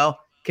playing well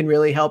can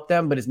really help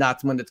them, but is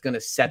not someone that's going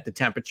to set the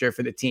temperature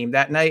for the team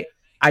that night.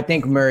 I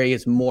think Murray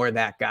is more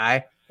that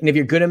guy. And if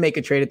you're going to make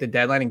a trade at the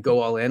deadline and go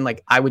all in,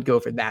 like, I would go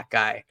for that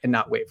guy and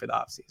not wait for the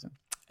offseason.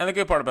 And the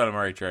good part about a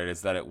Murray trade is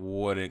that it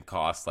wouldn't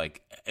cost,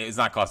 it's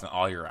not costing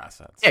all your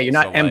assets. Yeah, you're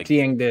not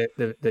emptying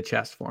the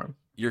chest for him.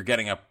 You're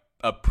getting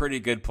a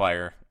pretty good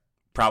player,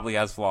 probably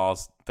has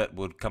flaws that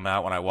would come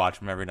out when I watch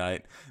him every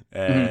night,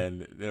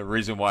 and the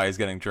reason why he's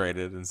getting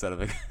traded instead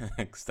of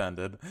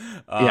extended.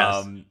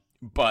 Yes.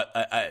 But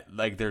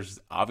I there's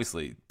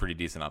obviously pretty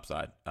decent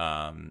upside,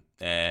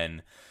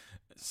 and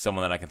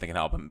someone that I can think can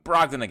help him.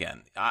 Brogdon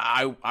again,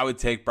 I would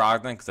take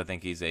Brogdon because I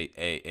think he's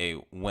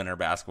a winner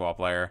basketball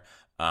player.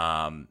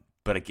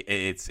 But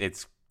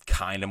it's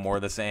kind of more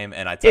the same.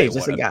 And I tell you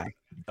what,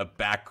 a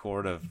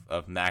backcourt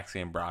of Maxey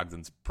and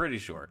Brogdon's pretty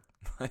short.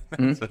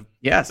 That's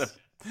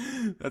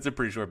a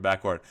pretty short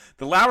backcourt.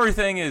 The Lowry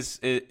thing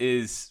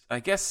is I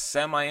guess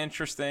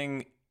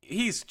semi-interesting.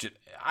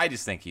 I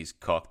just think he's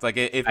cooked. Like,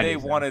 if they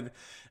wanted,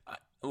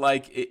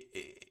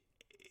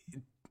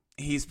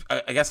 he's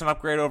I guess an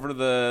upgrade over to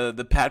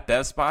the Pat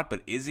Bev spot.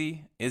 But is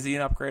he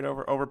an upgrade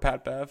over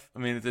Pat Bev? I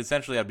mean, it's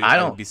essentially I'd be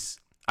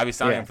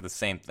signing him for the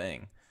same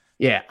thing.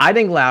 Yeah, I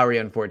think Lowry,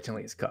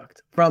 unfortunately, is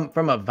cooked.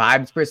 From a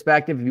vibes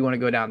perspective, if you want to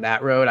go down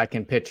that road, I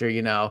can picture,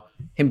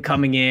 him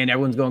coming in,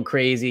 everyone's going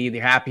crazy,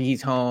 they're happy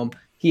he's home.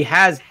 He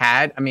has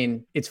had,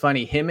 it's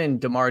funny, him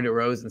and DeMar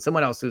DeRozan,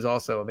 someone else who's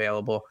also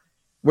available,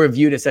 were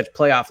viewed as such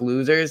playoff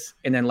losers,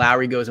 and then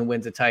Lowry goes and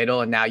wins a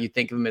title, and now you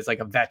think of him as like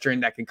a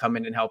veteran that can come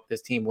in and help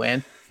this team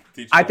win.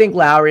 I think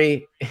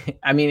Lowry,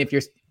 if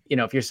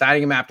you're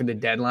signing him after the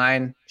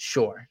deadline,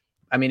 sure.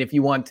 If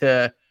you want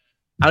to,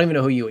 I don't even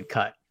know who you would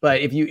cut.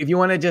 But if you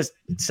want to just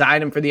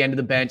sign him for the end of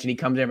the bench and he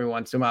comes every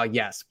once in a while,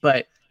 yes.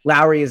 But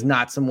Lowry is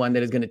not someone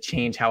that is going to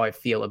change how I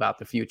feel about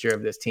the future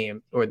of this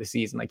team or the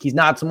season. Like, he's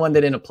not someone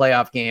that in a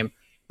playoff game,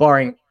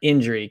 barring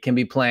injury, can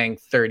be playing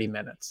 30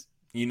 minutes.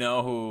 You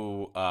know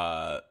who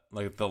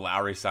the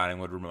Lowry signing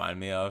would remind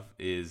me of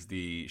is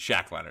the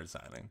Shaq Leonard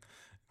signing.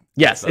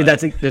 Yes,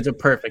 that's a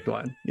perfect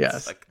one.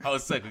 Yes. It's like,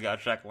 sick, we got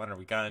Shaq Leonard.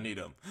 We kind of need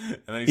him.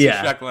 And then you see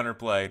Shaq Leonard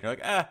play, and you're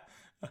like, I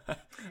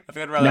think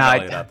I'd rather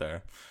Elliott out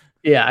there.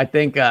 Yeah, I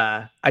think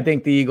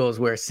the Eagles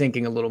were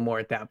sinking a little more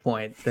at that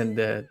point than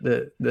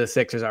the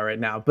Sixers are right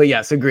now. But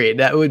yes, agreed.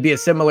 That would be a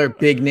similar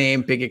big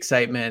name, big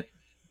excitement.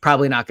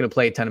 Probably not going to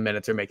play a ton of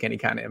minutes or make any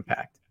kind of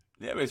impact.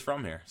 Yeah, but he's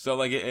from here. So so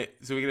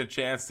we get a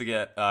chance to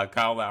get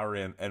Kyle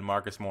Lowry and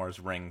Marcus Morris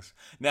rings.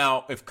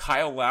 Now, if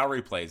Kyle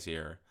Lowry plays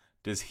here,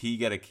 does he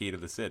get a key to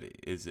the city?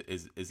 Is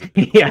it?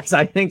 Yes,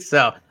 I think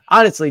so.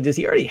 Honestly, does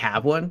he already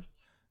have one?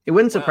 It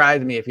wouldn't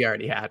surprise me if he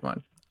already had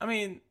one.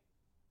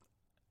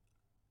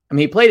 I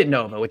mean, he played at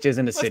Nova, which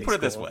isn't a city Let's put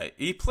it this school. way.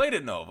 He played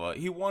at Nova.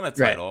 He won a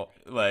title.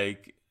 Right.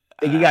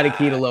 I think he got a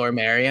key to Lower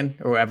Marion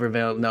or wherever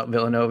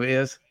Villanova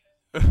is.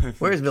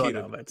 Where's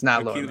Villanova? It's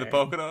not Lower Marion. The key to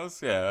the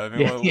Poconos? Yeah. I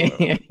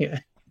mean, yeah.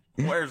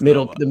 Where's the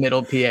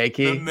middle PA key?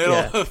 The middle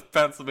of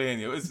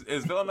Pennsylvania.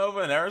 Is Villanova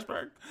in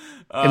Harrisburg?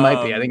 It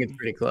might be. I think it's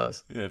pretty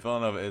close. Yeah,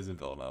 Villanova is in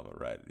Villanova,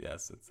 right?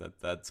 Yes,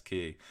 that's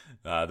key.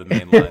 The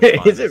main line.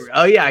 Is it?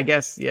 Oh yeah, I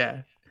guess.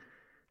 Yeah.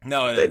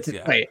 No, it is.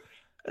 Yeah. Wait,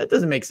 that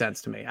doesn't make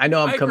sense to me. I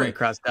know I'm coming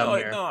across dumb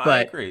here, but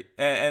I agree.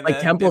 And like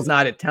Temple's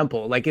not at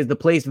Temple. Like, is the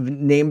place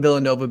named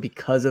Villanova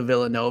because of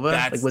Villanova?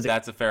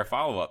 That's a fair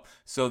follow up.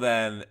 So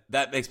then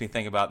that makes me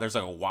think about there's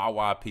like a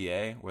Wawa,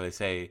 PA, where they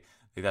say.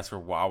 That's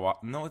where Wawa.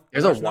 No,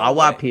 there's a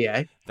Wawa,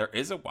 PA. There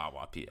is a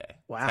Wawa, PA.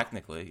 Wow.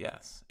 Technically,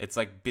 yes. It's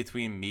like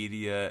between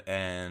Media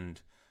and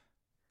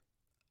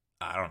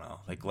I don't know,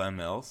 like Glen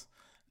Mills.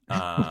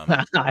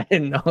 I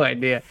had no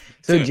idea.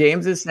 So dude,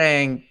 James is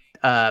saying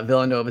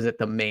Villanova's at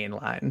the main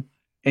line,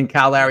 and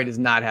Kyle Lowry does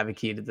not have a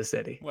key to the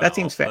city. Well, that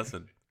seems fair.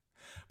 Listen,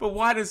 but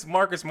why does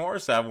Marcus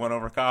Morris have one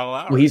over Kyle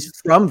Lowry? Well, he's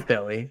from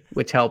Philly,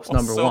 which helps.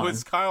 Number one. So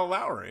is Kyle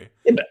Lowry.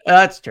 Yeah,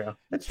 that's true.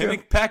 That's true. I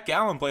think Pat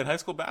Gallen played high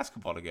school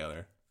basketball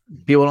together.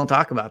 People don't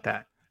talk about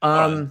that.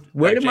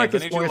 Where did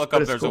Marcus Morris look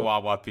up? There's a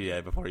Wawa, PA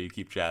before you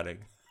keep chatting.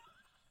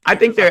 I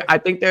think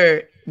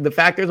the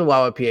fact there's a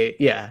Wawa, PA.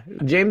 Yeah,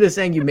 James is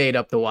saying you made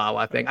up the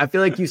Wawa thing. I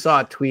feel like you saw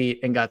a tweet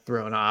and got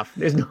thrown off.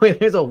 There's no way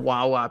there's a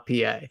Wawa,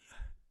 PA.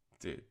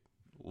 Dude,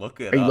 look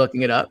it up. Are you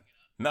looking it up?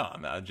 No,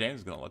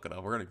 James is gonna look it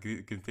up. We're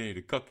gonna continue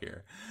to cook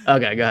here.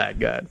 Okay, go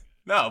ahead.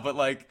 No, but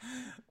like,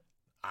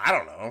 I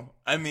don't know.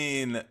 I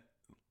mean.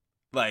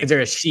 Like, is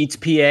there a Sheets,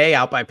 PA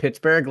out by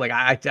Pittsburgh? Like,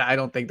 I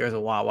don't think there's a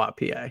Wawa,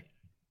 PA.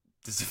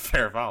 It's a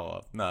fair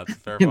follow-up. No, it's a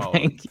fair follow-up.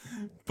 Thank you.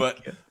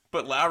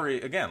 But Lowry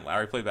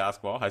played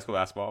basketball, high school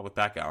basketball with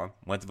Pat Gallen,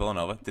 went to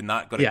Villanova, did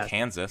not go to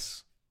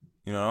Kansas.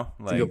 You know?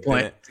 Like,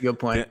 it's a good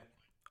point.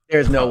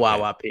 There's no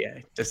Wawa,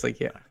 PA, just like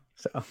here.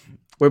 So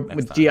we're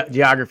with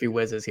geography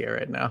whizzes here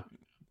right now.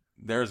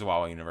 There's a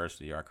Wawa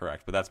University, you are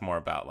correct. But that's more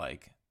about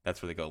like, that's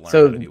where they go learn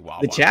how to do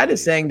Wawa. The chat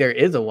is saying there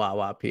is a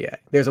Wawa, PA.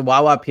 There's a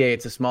Wawa, PA.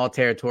 It's a small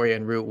territory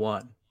on Route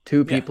 1.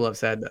 Two people have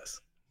said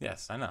this.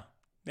 Yes, I know.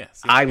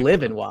 Yes, I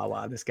live in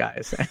Wawa, this guy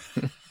is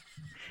saying.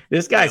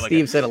 This guy,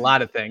 Steve, said a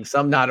lot of things,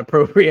 some not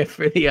appropriate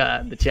for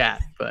the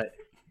chat, but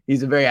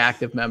he's a very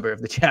active member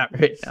of the chat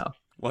right now.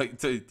 Well,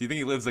 so do you think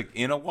he lives like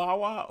in a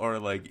Wawa or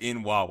like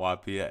in Wawa,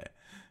 PA?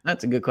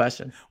 That's a good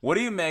question. What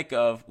do you make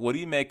of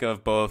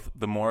both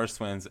the Morris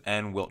twins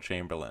and Wilt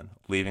Chamberlain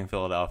leaving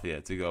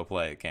Philadelphia to go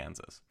play at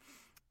Kansas?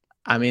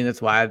 I mean,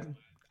 that's why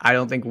I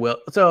don't think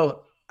Wilt.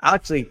 So I'll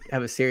actually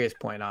have a serious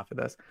point off of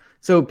this.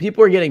 So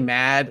people are getting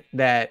mad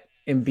that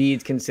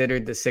Embiid's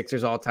considered the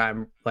Sixers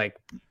all-time, like,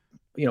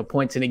 you know,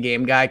 points in a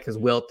game guy because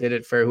Wilt did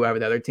it for whoever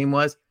the other team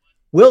was.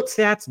 Wilt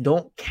stats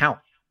don't count.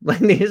 Like,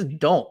 they just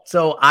don't.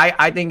 So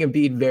I think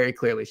Embiid very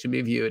clearly should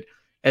be viewed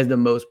as the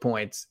most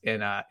points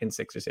in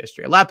Sixers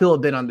history. A lot of people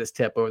have been on this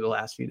tip over the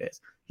last few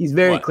days. He's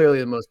very clearly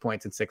the most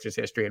points in Sixers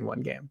history in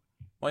one game.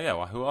 Well, yeah.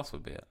 Well, who else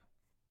would be it?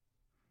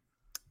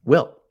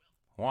 Wilt.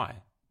 Why?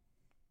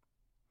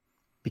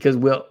 Because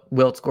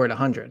Wilt scored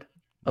 100,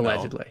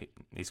 allegedly.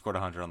 No, he scored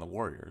 100 on the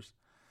Warriors.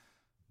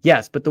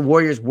 Yes, but the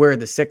Warriors were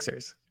the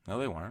Sixers. No,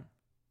 they weren't.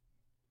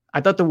 I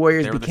thought the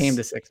Warriors became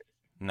the Sixers.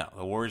 No,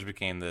 the Warriors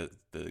became the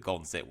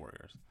Golden State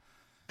Warriors.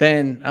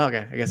 Then,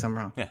 okay, I guess I'm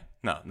wrong. Yeah,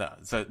 no.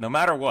 So no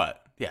matter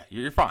what, yeah,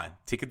 you're fine.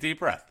 Take a deep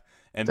breath.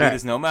 And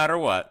because no matter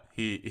what,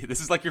 this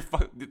is like your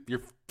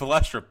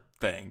Palestra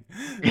thing.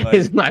 Like,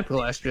 it's my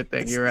Palestra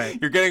thing. You're right.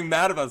 You're getting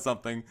mad about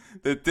something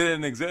that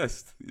didn't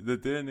exist.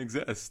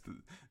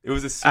 It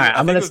was all right,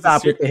 I'm going to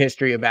stop with the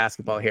history of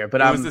basketball here.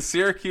 But it was the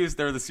Syracuse.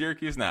 They were the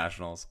Syracuse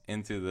Nationals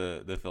into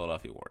the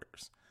Philadelphia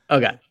Warriors.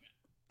 Okay,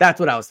 that's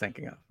what I was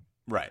thinking of.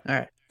 Right. All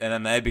right. And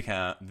then they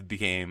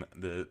became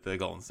the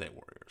Golden State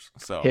Warriors.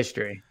 So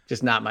history,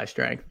 just not my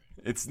strength.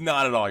 It's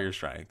not at all your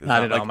strength. It's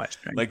not at all my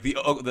strength. Like the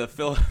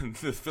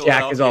Philadelphia.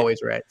 Jack is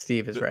always right.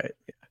 Steve is right.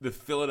 Yeah. The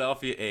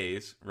Philadelphia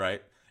A's,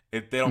 right?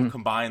 They don't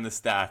combine the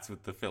stats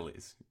with the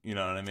Phillies. You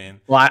know what I mean?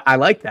 Well, I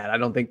like that. I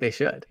don't think they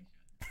should.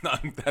 No,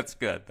 that's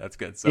good. That's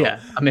good. So yeah,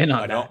 I'm in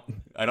on that.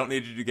 I don't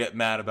need you to get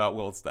mad about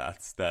Wilt's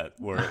stats.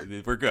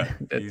 We're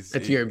good.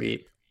 That's your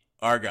beat.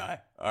 Our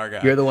guy.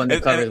 You're the one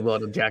that covers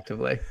Wilt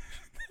objectively.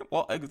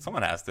 Well,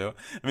 someone has to.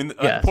 I mean,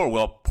 poor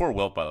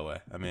Wilt, by the way.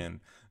 I mean,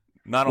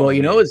 not only. Well,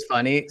 you know what's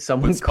funny?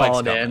 Someone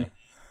called in.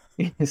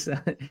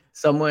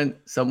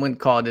 Someone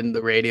called in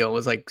the radio and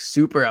was like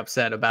super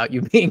upset about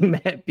you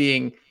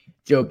being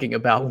joking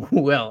about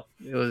Wilt.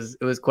 It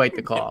was quite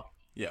the call.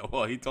 Yeah,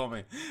 well, he told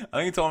me. I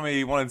think he told me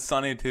he wanted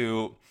Sonny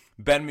to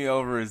bend me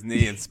over his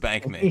knee and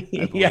spank me.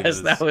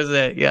 Yes, that was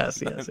it.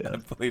 Yes. I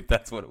believe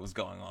that's what was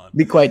going on.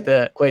 Be quite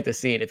the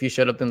scene if you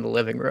showed up in the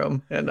living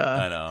room and.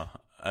 I know.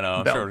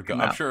 I'm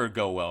sure it'd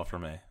go well for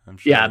me. I'm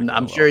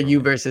sure you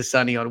versus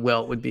Sonny on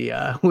Wilt would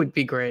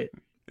be great.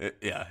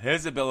 Yeah,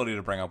 his ability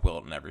to bring up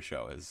Wilt in every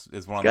show is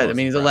one of the good. most I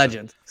mean, he's a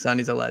legend.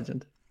 Sonny's a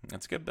legend.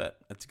 That's a good bet.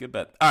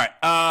 All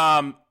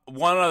right.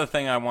 One other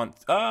thing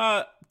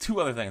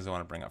two other things I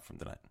want to bring up from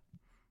tonight.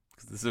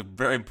 This is a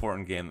very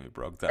important game that we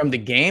broke down. From the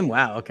game?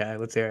 Wow. Okay,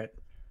 let's hear it.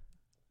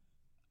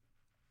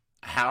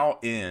 How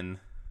in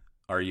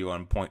are you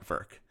on Point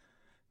Ferk?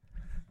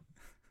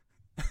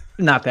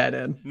 Not that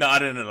in.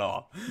 Not in at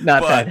all.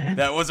 Not that in.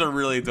 That was a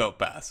really dope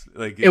pass.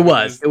 Like it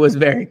was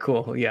very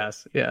cool.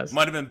 Yes.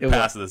 Might have been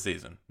pass of the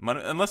season.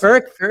 Unless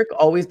Ferk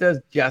always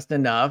does just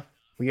enough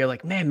where you're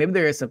like, man, maybe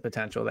there is some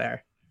potential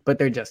there, but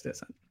there just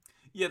isn't.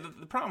 Yeah,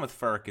 the problem with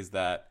Ferk is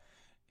that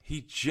he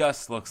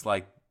just looks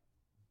like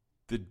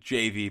the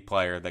JV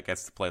player that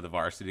gets to play the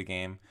varsity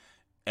game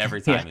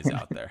every time he's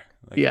out there.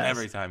 Like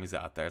every time he's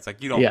out there. It's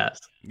like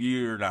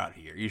you're not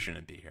here. You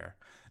shouldn't be here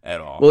at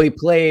all. Well, he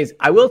plays,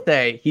 I will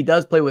say, he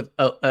does play with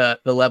the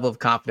level of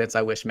confidence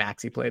I wish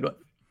Maxey played with.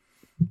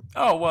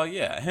 Oh, well,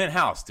 yeah. Him and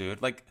House,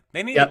 dude. Like,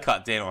 they need to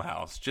cut Daniel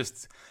House.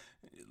 Just,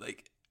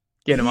 like...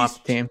 Get him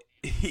off the team.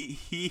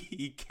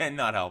 He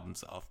cannot help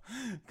himself.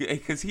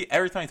 Because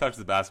every time he touches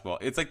the basketball,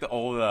 it's like the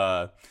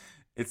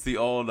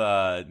old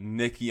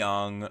Nick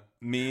Young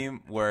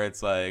meme where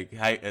it's my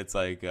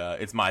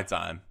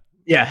time.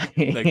 Yeah.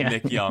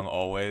 Nick Young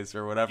always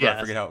or whatever. Yes. I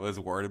forget how it was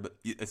worded, but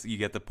you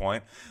get the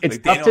point. It's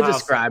tough to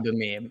describe a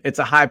meme. It's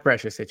a high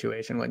pressure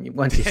situation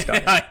once you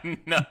start. I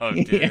know,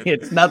 dude.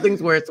 It's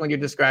nothing's worse when you're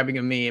describing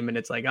a meme and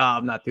it's like, oh,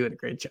 I'm not doing a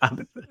great job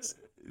at this.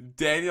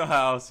 Daniel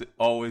House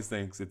always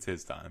thinks it's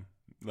his time.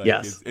 Like,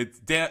 yes.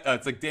 It's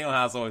like Daniel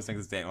House always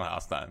thinks it's Daniel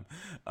House time.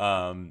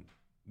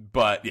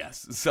 But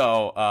yes.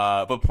 So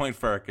but Point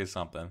Ferk is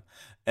something.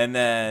 And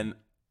then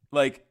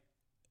like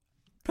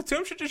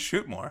Batum should just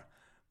shoot more.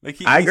 Like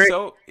I agree.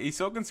 He's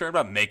so concerned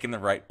about making the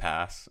right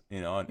pass,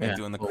 and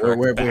doing the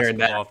correct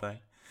basketball thing.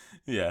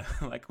 Yeah,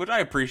 like which I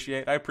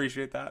appreciate. I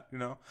appreciate that,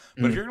 But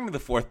if you're gonna be the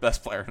fourth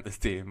best player in this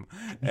team,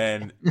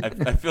 and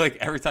I feel like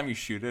every time you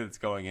shoot it, it's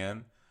going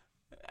in.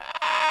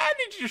 I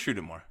need you to shoot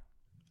it more.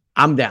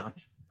 I'm down.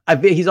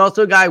 He's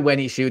also a guy when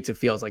he shoots, it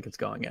feels like it's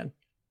going in.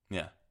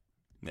 Yeah.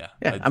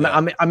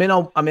 I'm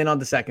in on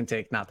the second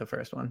take, not the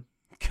first one.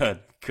 Good.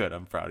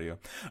 I'm proud of you.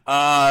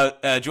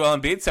 Joel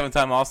Embiid,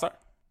 7-time All-Star.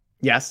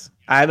 Yes,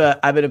 I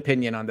have an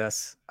opinion on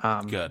this.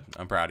 Good,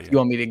 I'm proud of you. You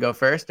want me to go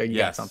first, or you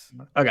got something?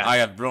 Okay,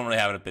 I don't really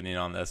have an opinion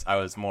on this. I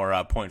was more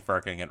Point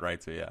Ferking it right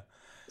to you.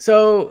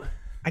 So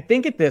I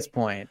think at this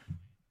point,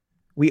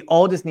 we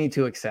all just need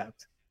to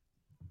accept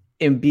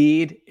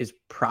Embiid is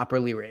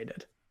properly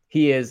rated.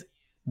 He is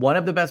one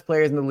of the best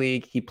players in the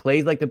league. He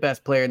plays like the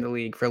best player in the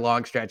league for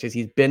long stretches.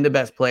 He's been the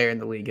best player in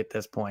the league at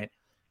this point.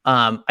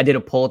 I did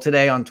a poll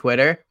today on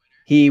Twitter.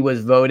 He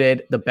was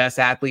voted the best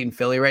athlete in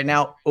Philly right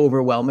now,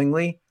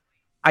 overwhelmingly.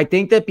 I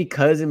think that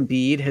because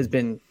Embiid has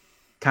been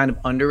kind of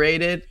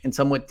underrated and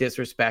somewhat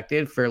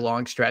disrespected for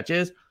long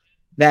stretches,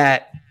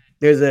 that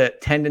there's a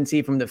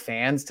tendency from the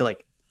fans to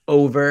like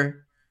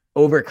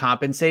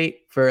overcompensate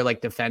for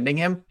like defending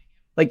him.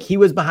 Like he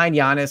was behind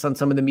Giannis on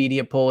some of the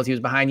media polls. He was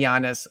behind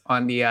Giannis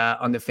on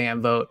the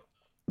fan vote.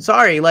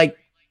 Sorry, like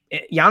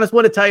Giannis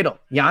won a title.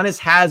 Giannis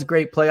has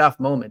great playoff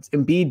moments.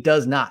 Embiid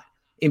does not.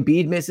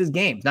 Embiid misses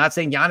games. Not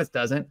saying Giannis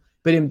doesn't,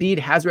 but Embiid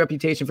has a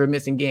reputation for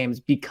missing games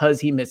because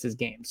he misses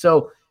games.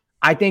 So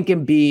I think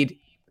Embiid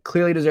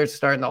clearly deserves to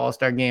start in the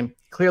All-Star game.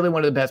 Clearly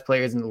one of the best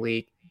players in the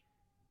league.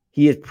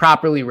 He is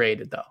properly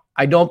rated, though.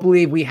 I don't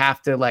believe we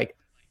have to like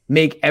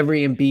make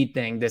every Embiid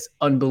thing this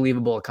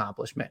unbelievable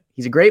accomplishment.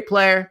 He's a great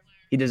player.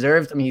 He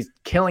deserves, he's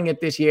killing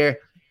it this year,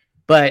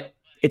 but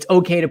it's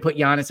okay to put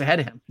Giannis ahead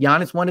of him.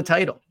 Giannis won a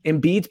title.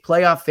 Embiid's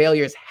playoff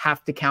failures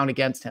have to count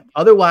against him.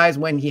 Otherwise,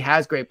 when he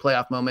has great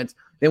playoff moments,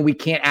 then we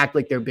can't act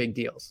like they're big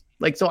deals.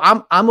 Like, so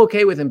I'm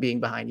okay with him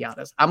being behind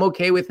Giannis. I'm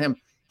okay with him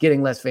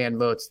getting less fan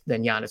votes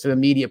than Giannis, or the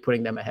media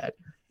putting them ahead.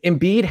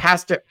 Embiid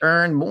has to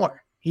earn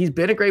more. He's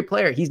been a great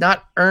player. He's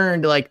not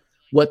earned like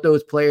what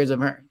those players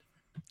have earned.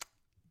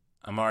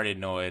 I'm already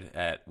annoyed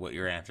at what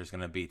your answer is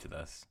going to be to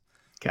this.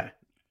 Okay.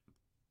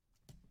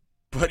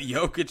 But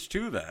Jokic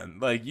too, then.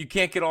 Like, you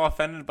can't get all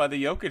offended by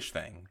the Jokic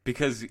thing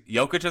because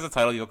Jokic has a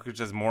title. Jokic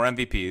has more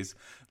MVPs.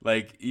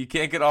 Like, you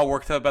can't get all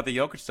worked up about the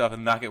Jokic stuff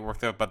and not get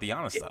worked up about the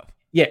Giannis stuff.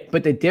 Yeah,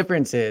 but the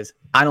difference is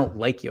I don't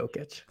like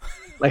Jokic.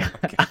 Like,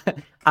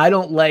 I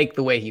don't like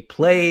the way he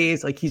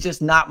plays. Like, he's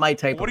just not my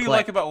type of player. What do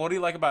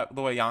you like about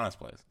the way Giannis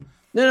plays?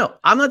 No.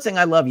 I'm not saying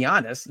I love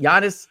Giannis.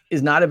 Giannis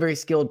is not a very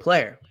skilled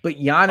player, but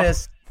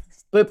Giannis.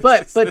 But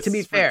to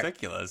be fair,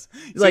 ridiculous.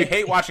 So like, you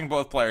hate watching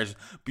both players,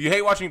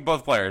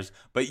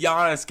 but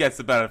Giannis gets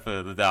the benefit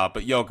of the doubt,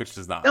 but Jokic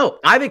does not. No,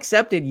 I've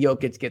accepted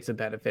Jokic gets the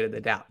benefit of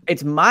the doubt.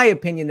 It's my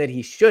opinion that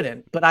he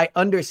shouldn't, but I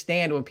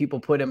understand when people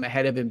put him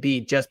ahead of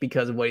Embiid just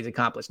because of what he's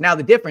accomplished. Now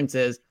the difference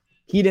is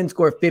he didn't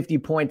score 50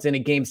 points in a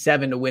game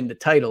 7 to win the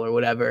title or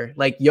whatever.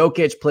 Like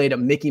Jokic played a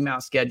Mickey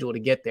Mouse schedule to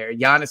get there.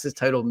 Giannis's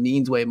title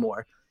means way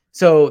more.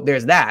 So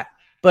there's that.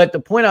 But the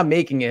point I'm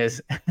making is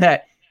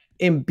that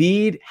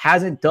Embiid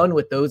hasn't done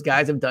what those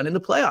guys have done in the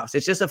playoffs.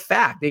 It's just a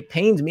fact. It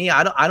pains me.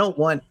 I don't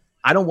want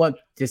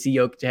to see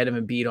Jokic ahead of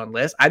Embiid on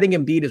list. I think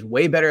Embiid is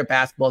way better at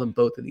basketball than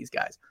both of these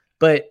guys.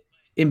 But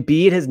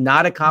Embiid has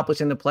not accomplished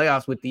in the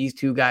playoffs what these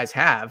two guys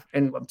have.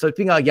 And so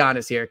speaking about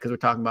Giannis here, because we're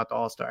talking about the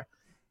All-Star,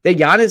 that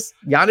Giannis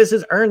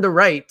has earned the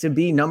right to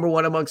be number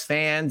one amongst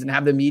fans and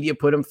have the media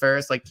put him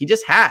first. Like he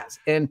just has.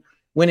 And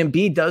when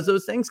Embiid does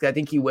those things, I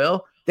think he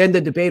will, then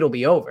the debate will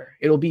be over.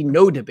 It'll be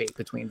no debate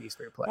between these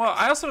three players. Well,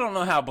 I also don't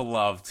know how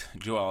beloved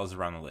Joel is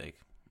around the league.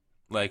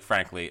 Like,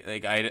 frankly,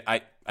 like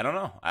I don't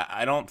know.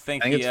 I don't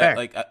think it's fair.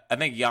 Like I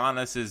think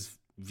Giannis is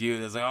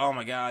viewed as like, oh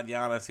my God,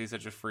 Giannis, he's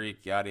such a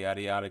freak, yada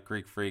yada yada,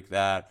 Greek freak.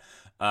 That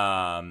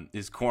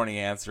his corny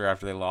answer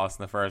after they lost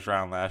in the first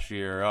round last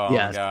year. Oh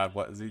my God,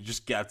 what he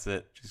just gets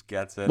it,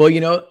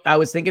 Well, I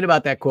was thinking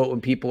about that quote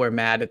when people were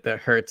mad at the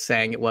Hurts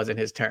saying it wasn't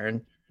his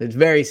turn. It's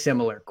very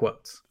similar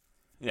quotes.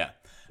 Yeah,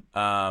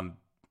 I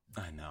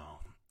know.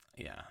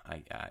 Yeah,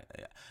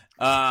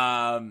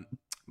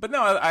 but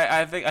no,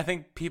 I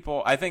think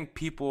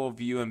people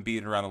view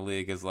Embiid around the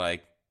league as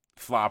like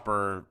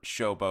flopper,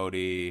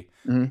 showboaty.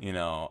 Mm-hmm. You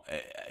know,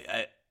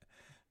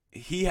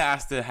 he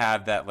has to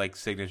have that like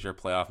signature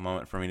playoff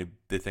moment for me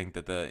to think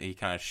that he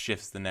kind of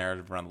shifts the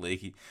narrative around the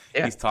league.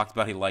 He's talked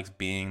about he likes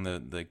being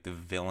the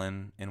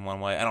villain in one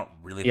way. I don't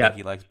really think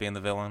he likes being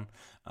the villain.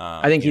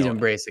 I think he's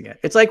embracing it.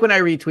 It's like when I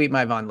retweet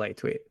my Von Lay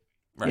tweet.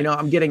 Right.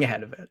 I'm getting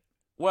ahead of it.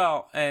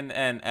 Well, and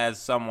as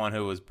someone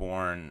who was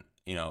born,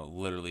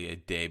 literally a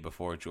day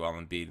before Joel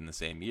Embiid in the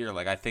same year,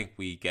 like I think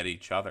we get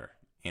each other.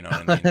 You know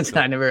what I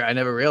mean? I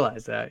never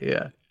realized that.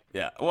 Yeah.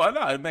 Yeah. Well,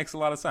 no, it makes a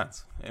lot of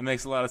sense. Like,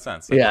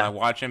 when I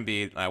watch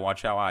Embiid, I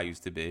watch how I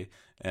used to be,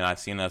 and I've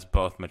seen us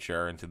both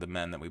mature into the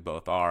men that we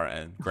both are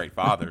and great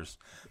fathers.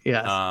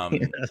 Yes.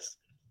 Yes.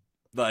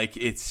 Like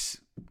it's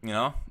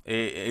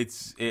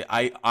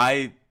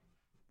I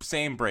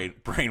same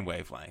brain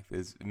wavelength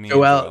is me.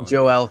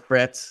 Joel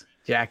Fritz,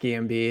 Jackie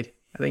Embiid.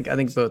 I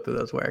think both of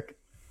those work.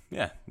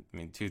 Yeah, I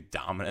mean, two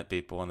dominant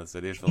people in the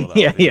city of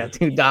Philadelphia. yeah,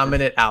 two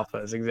dominant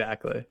alphas,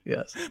 exactly.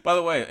 Yes. By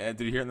the way, did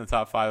you hear in the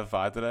top 5 of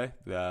 5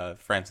 today?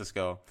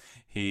 Francisco,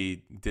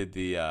 he did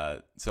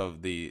the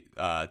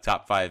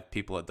top 5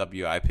 people at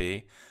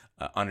WIP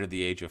under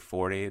the age of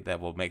 40 that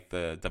will make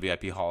the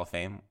WIP Hall of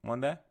Fame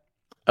one day.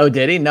 Oh,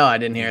 did he? No, I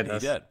didn't hear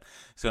this. He did.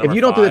 So if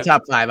you don't do the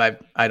top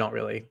 5, I don't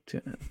really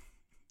tune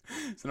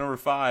in. So number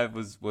 5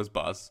 was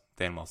Buzz,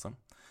 Dan Wilson.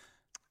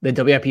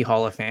 The WIP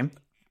Hall of Fame?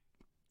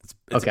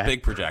 It's a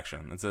big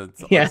projection.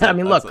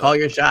 Call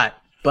your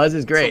shot. Buzz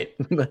is great.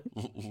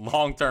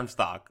 Long-term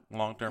stock.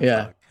 Stock.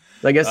 So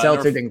I guess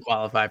Seltzer didn't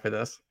qualify for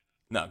this.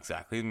 No,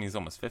 exactly. I mean, he's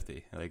almost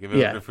 50. Like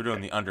if we're doing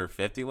the under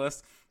 50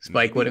 list,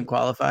 Spike wouldn't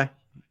qualify.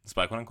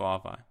 Spike wouldn't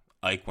qualify.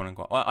 Ike wouldn't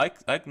qualify. Well,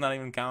 Ike not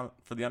even count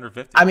for the under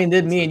 50. I mean,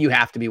 then me and you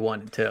have to be 1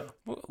 and 2.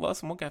 Well,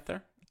 listen, we'll get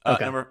there.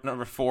 Okay.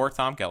 Number 4,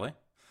 Tom Kelly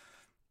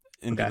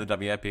into the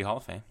WIP Hall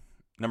of Fame.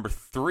 Number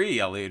 3,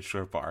 Elliot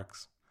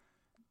Shore-Parks.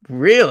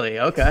 Really?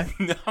 Okay.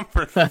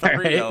 Number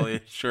 3,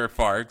 Elliot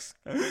Shore-Parks.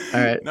 All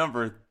right.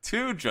 Number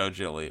 2, Joe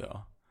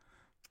Giglio.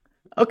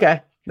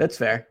 Okay, that's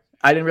fair.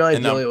 I didn't realize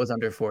Giglio was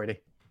under 40.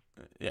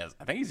 Yes,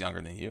 I think he's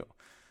younger than you.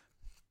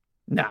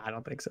 No, I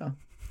don't think so.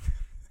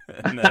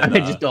 And then, I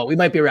just don't. We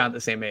might be around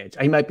the same age.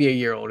 He might be a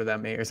year older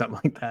than me or something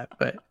like that.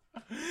 But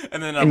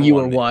and you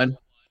were 1.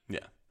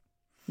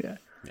 Yeah.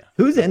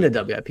 Who's in the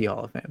WIP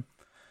Hall of Fame?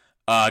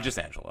 Just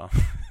Angelo.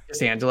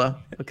 Just Angelo.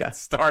 Okay.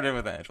 Started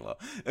with Angelo.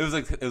 It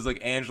was like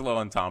Angelo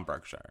and Tom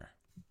Berkshire.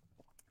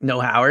 No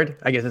Howard.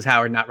 I guess it's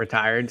Howard not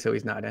retired, so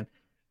he's not in.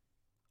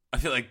 I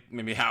feel like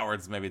maybe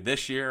Howard's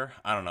this year.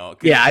 I don't know.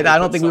 I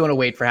don't think we want to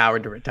wait for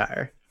Howard to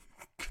retire.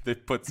 Could they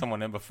put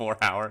someone in before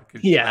Howard?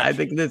 I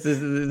think this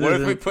is.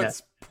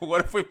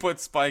 What if we put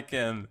Spike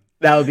in?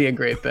 That would be a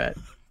great bet.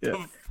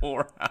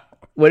 Before Howard.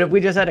 What if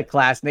we just had a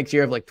class next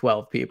year of like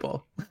 12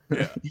 people?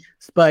 Yeah.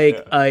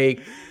 Spike,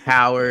 Ike,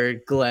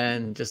 Howard,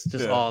 Glenn, just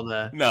all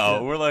the.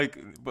 No, we're like,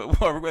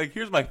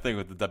 here's my thing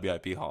with the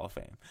WIP Hall of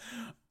Fame.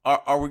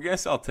 Are we gonna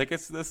sell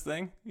tickets to this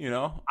thing?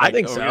 I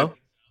think so.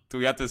 Do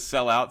we have to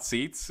sell out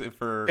seats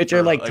for?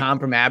 Picture like Tom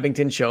from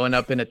Abington showing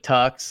up in a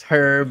tux,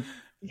 Herb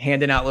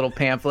handing out little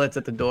pamphlets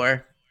at the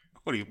door.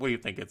 What do you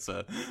think it's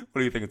a? What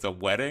do you think it's a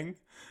wedding?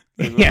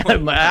 Yeah,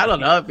 I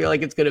don't know. I feel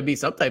like it's going to be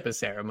some type of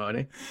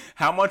ceremony.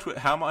 How much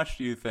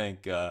do you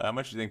think? How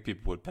much do you think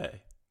people would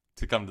pay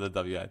to come to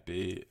the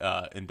WIP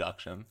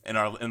induction in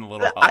the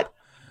little hub?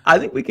 I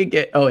think we could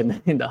get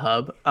in the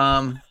hub.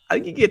 I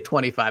think you get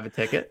 $25 a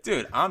ticket.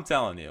 Dude, I'm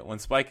telling you, when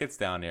Spike gets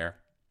down here,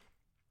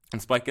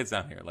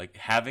 like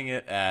having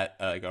it at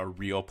like a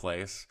real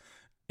place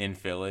in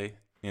Philly,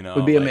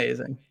 would be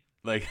amazing.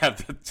 Like have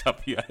the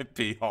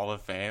WIP Hall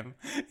of Fame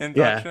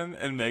induction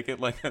and make it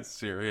like a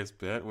serious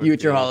bit.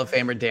 Future Hall of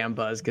Famer Dan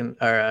Buzz can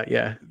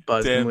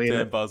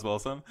Buzz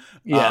Wilson.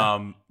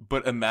 Yeah.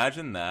 But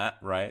imagine that,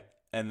 right?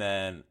 And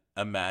then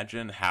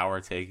imagine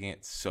Howard taking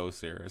it so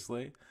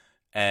seriously.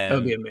 And that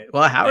would be amazing.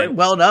 Well, Howard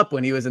welled up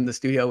when he was in the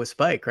studio with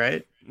Spike,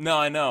 right? No,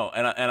 I know.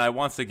 And I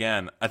once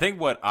again, I think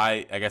what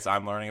I guess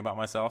I'm learning about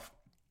myself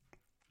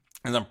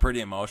is I'm pretty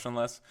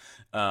emotionless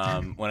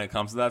when it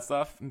comes to that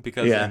stuff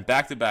because in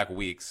back-to-back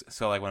weeks.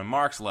 So like when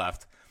Marks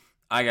left,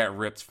 I got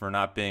ripped for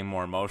not being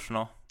more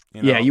emotional.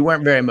 Yeah, you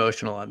weren't very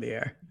emotional on the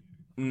air.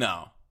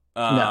 No.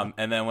 No.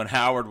 And then when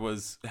Howard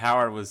was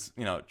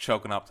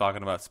choking up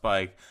talking about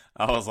Spike,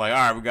 I was like, all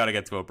right, we got to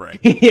get to a break.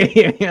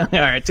 yeah. All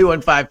right,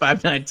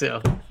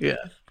 215-592. Yeah,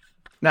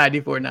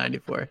 94. And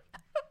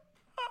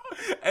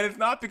it's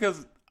not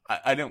because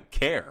I don't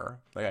care.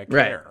 Like I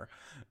care.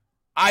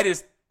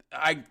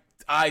 Right.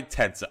 I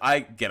tend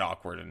to get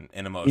awkward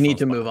and emotional. You need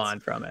to move on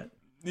from it.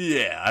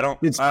 Yeah, I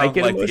don't. Did Spike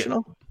get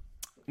emotional?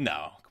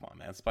 No, come on,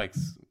 man.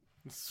 Spike's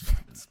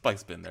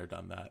been there,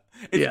 done that.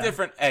 It's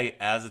different. Hey,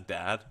 as a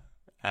dad,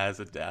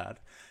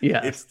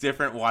 yeah, it's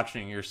different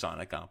watching your son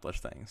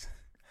accomplish things.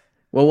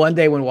 Well, one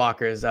day when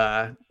Walker's,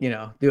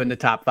 doing the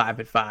top 5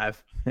 at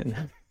 5,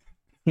 and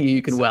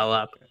you can well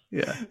up.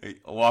 Yeah,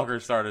 Walker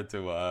started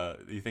to.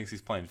 He thinks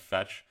he's playing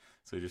fetch,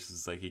 so he just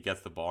is like he gets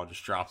the ball and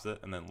just drops it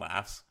and then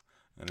laughs.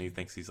 And he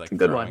thinks he's like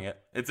throwing it.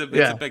 It's a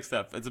big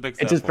step. It's a big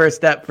step. It's his first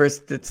step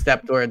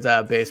towards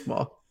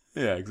baseball.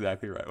 Yeah,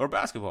 exactly right. Or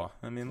basketball.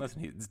 I mean,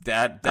 listen, his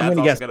dad's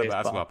also got a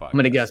basketball podcast. I'm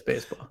gonna guess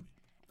baseball.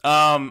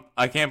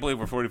 I can't believe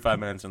we're 45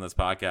 minutes in this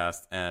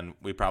podcast, and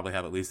we probably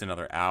have at least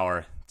another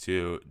hour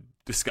to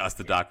discuss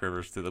the Doc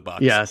Rivers to the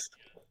Bucks. Yes.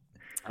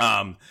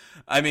 I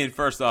mean,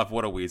 first off,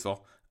 what a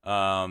weasel.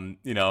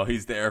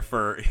 He's there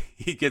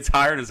he gets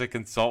hired as a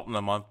consultant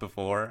a month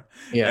before,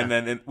 and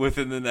then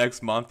within the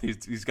next month,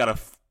 he's got a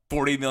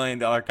 $40 million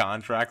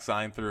contract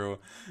signed through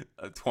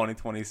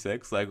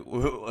 2026. Like,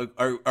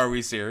 are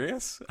we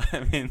serious? I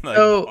mean, like,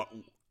 so,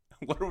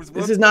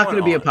 this is not going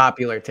to be a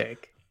popular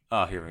take.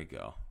 Oh, here we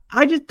go.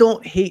 I just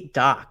don't hate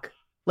Doc.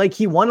 Like,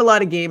 he won a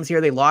lot of games here.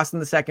 They lost in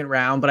the second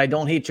round, but I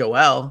don't hate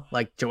Joel.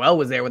 Like, Joel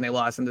was there when they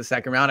lost in the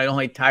second round. I don't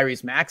hate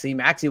Tyrese Maxey.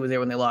 Maxey was there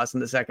when they lost in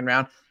the second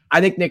round.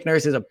 I think Nick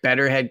Nurse is a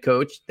better head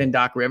coach than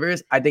Doc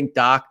Rivers. I think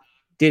Doc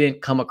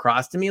didn't come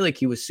across to me like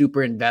he was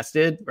super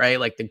invested, right?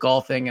 Like the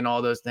golfing and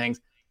all those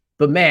things.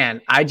 But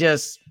man, I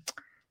don't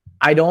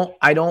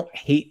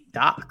hate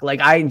Doc. Like,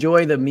 I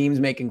enjoy the memes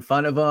making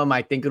fun of him.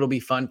 I think it'll be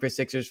fun for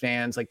Sixers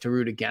fans like to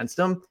root against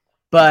him.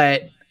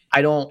 But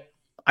I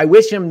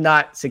wish him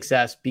not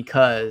success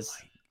because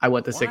I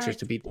want the Sixers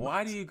to beat them.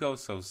 Why do you go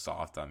so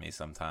soft on me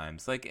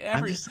sometimes? Like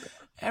every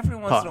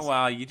once in a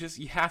while you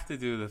have to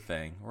do the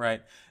thing,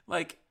 right?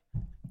 Like,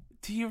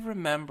 do you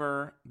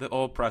remember the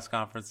old press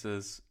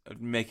conferences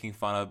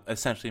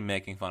essentially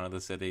making fun of the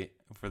city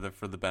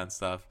for the Ben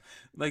stuff?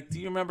 Like,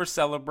 do you remember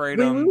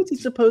celebrating? What was he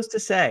supposed to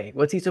say?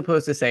 What's he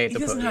supposed to say at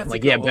the podium?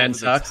 Like, yeah, Ben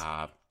sucks.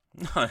 No,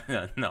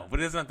 but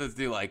it doesn't have to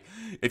do like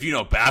if you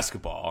know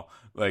basketball,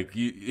 like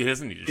he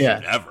doesn't need to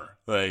shoot ever.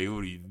 Like,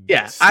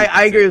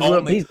 I agree with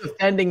Will. He's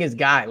defending his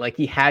guy. Like,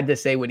 he had to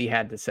say what he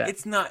had to say.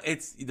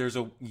 There's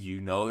a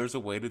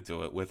way to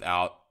do it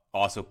without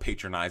also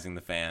patronizing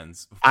the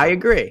fans. I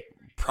agree.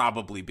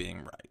 Probably being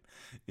right,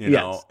 you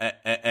know,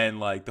 and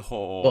like the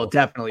whole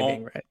definitely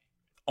being right.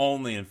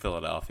 Only in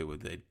Philadelphia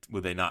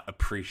would they not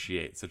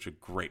appreciate such a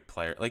great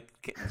player? Like,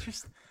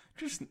 just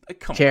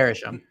come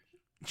cherish on. him,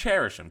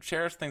 cherish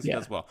things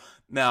as well.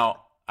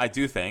 Now, I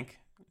do think,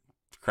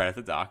 credit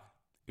to Doc,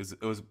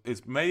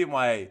 it's maybe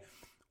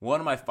one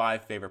of my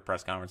 5 favorite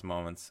press conference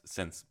moments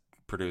since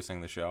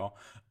producing the show.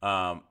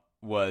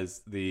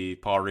 Was the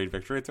Paul Reed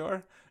victory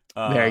tour.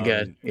 Very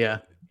good, yeah.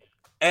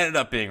 Ended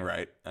up being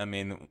right. I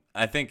mean,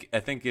 I think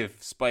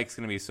if Spike's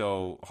going to be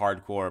so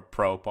hardcore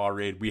pro Paul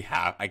Reed,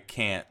 I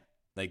can't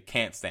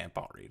stand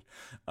Paul Reed.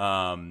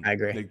 I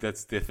agree. I think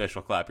that's the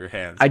official clap your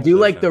hands. I do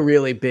like the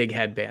really big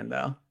headband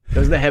though.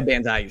 Those are the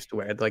headbands I used to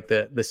wear, like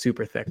the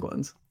super thick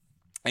ones.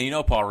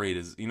 And Paul Reed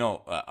is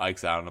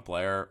Ike's out on a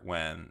player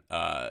when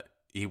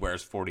he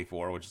wears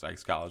 44, which is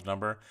Ike's college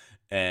number,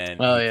 and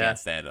can't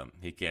stand him.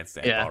 He can't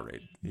stand Paul Reed.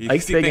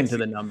 Ike's big into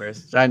the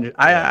numbers. I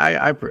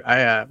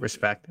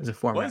respect as a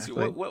former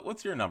athlete.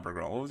 What's your number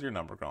growing? What was your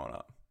number growing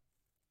up?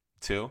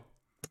 2.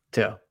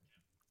 This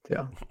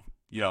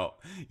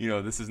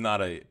is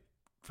not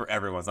for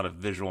everyone. It's not a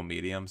visual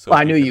medium. So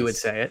I knew you would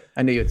say it.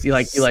 I knew you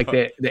like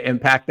the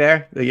impact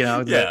there.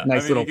 The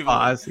nice little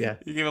pause. You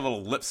give a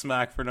little lip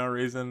smack for no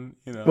reason.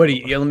 What do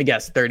you? Let me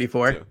guess.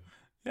 34. 2.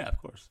 Yeah, of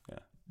course. Yeah.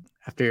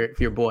 After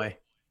your boy.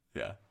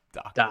 Yeah,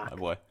 Doc. My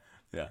boy.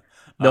 Yeah.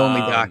 The only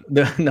Doc.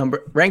 The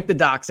number. Rank the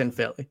Docs in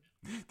Philly.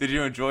 Did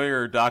you enjoy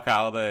your Doc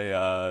Holliday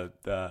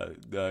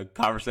the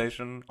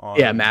conversation on?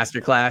 Yeah,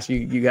 masterclass.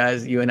 You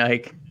guys, you and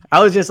Ike.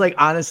 I was just like,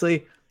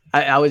 honestly,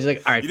 I was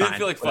like, all right, you didn't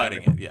feel like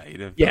fighting it. Yeah, you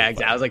didn't. Feel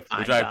exactly. I was like, fine.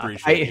 Which I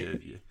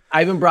appreciate.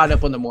 I even brought it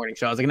up on the morning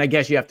show. I was like, and I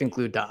guess you have to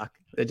include Doc,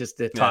 just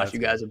to toss you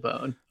guys a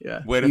bone.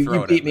 Yeah, way to throw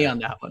you it. Beat me on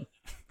that one.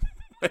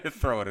 Way to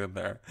throw it in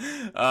there.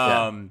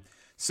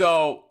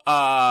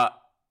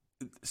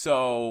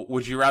 So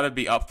would you rather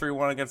be up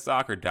 3-1 against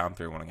Doc or down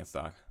 3-1 against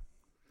Doc?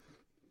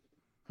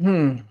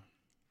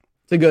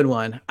 It's a good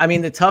one. I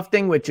mean, the tough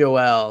thing with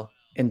Joel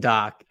and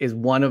Doc is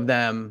one of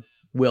them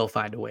will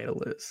find a way to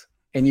lose,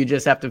 and you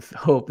just have to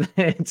hope that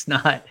it's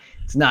not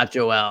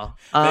Joel.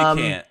 They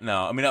can't.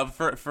 No, I mean,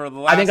 for the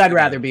last. I think I'd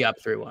rather be up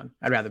 3-1.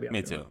 I'd rather be up.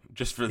 Me 3-1. Too.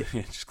 Just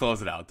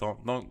close it out.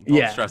 Don't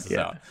stress us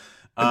out.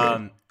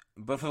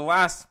 But for the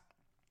last,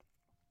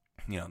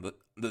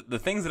 the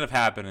things that have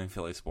happened in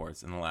Philly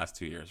sports in the last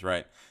 2 years,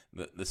 right?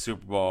 The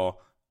Super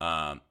Bowl,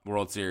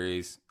 World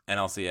Series,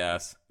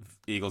 NLCS,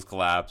 Eagles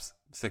collapse,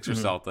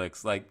 Sixers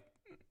Celtics. Like,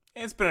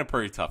 it's been a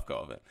pretty tough go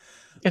of it.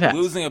 It has.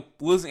 Losing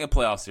a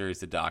playoff series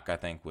to Doc, I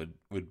think would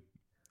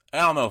I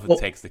don't know if it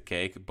takes the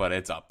cake, but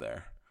it's up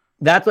there.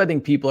 That's what I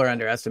think people are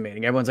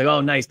underestimating. Everyone's like,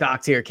 "Oh, nice,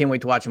 Doc's here. Can't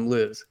wait to watch him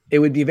lose." It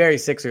would be very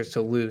Sixers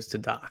to lose to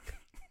Doc.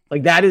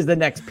 Like, that is the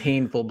next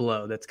painful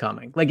blow that's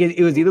coming. Like,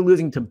 it was either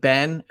losing to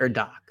Ben or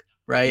Doc,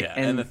 right? Yeah,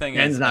 and the thing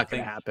Ben's is, not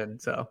going to happen.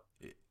 So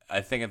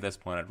I think at this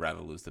point, I'd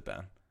rather lose to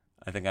Ben.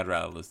 I think I'd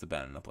rather lose to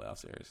Ben in the playoff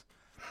series.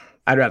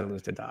 I'd rather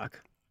lose to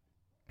Doc.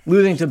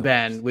 Losing to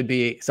Ben would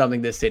be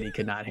something this city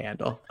could not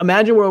handle.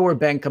 Imagine where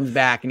Ben comes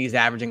back and he's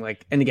averaging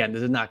and again,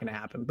 this is not going to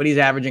happen, but he's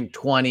averaging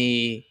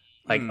 20,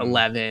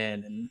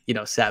 11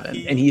 and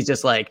 7. And he's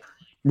just like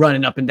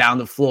running up and down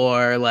the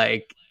floor.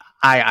 Like,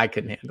 I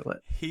couldn't handle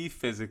it. He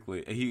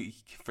physically, he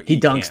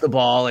dunks the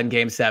ball in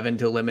Game 7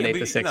 to eliminate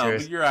the Sixers. No,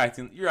 but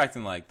you're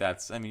acting like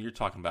that's. I mean, you're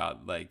talking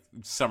about like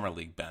summer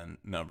league Ben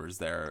numbers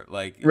there.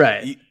 Like,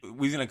 right?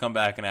 He's gonna come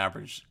back and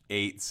average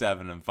 8,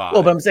 7, and 5.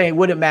 Well, but I'm saying it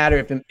wouldn't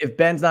matter if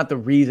Ben's not the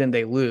reason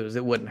they lose.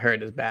 It wouldn't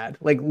hurt as bad.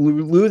 Like,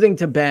 losing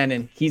to Ben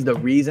and he's the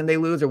reason they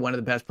lose, or one of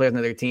the best players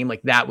on their team.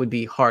 Like, that would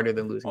be harder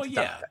than losing. Well, to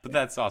yeah, but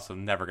that's also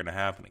never gonna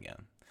happen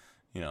again.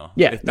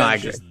 Yeah, if no, I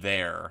Ben's agree. just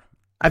there.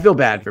 I feel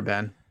bad for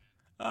Ben.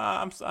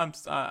 I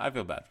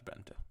feel bad for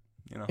Ben too.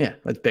 Yeah,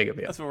 that's big of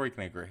you. That's where we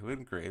can agree. We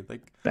can agree.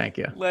 Like, thank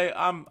you.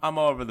 I'm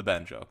over the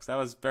Ben jokes. That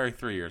was very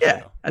 3 years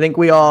ago. I think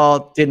we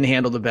all didn't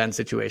handle the Ben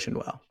situation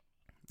well.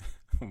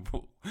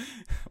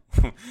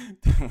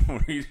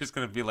 Were you just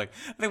gonna be like?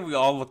 I think we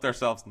all looked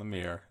ourselves in the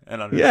mirror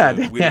and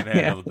understood we didn't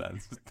handle the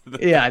Ben.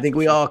 Yeah, I think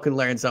we all could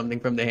learn something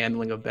from the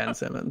handling of Ben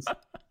Simmons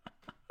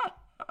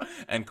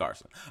and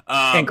Carson.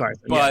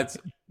 But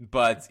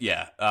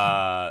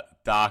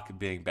Doc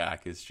being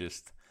back is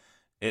just.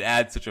 It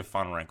adds such a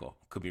fun wrinkle.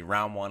 Could be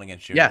round 1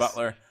 against Jimmy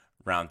Butler,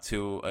 round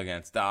 2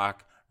 against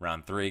Doc,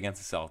 round 3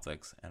 against the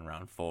Celtics, and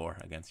round 4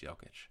 against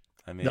Jokic.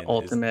 I mean, the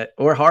ultimate.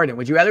 Or Harden.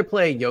 Would you rather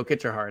play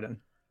Jokic or Harden?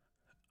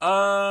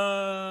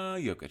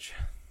 Jokic.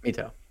 Me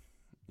too.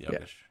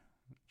 Jokic.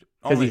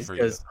 Only for you.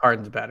 Because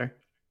Harden's better.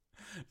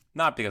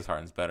 Not because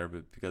Harden's better,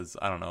 but because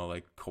I don't know,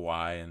 like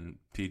Kawhi and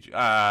PG.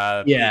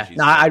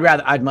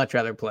 I'd much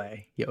rather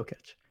play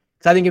Jokic.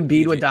 So I think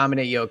Embiid would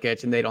dominate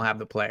Jokic, and they don't have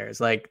the players.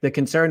 Like, the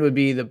concern would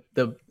be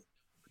the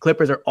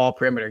Clippers are all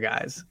perimeter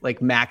guys.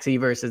 Like, Maxey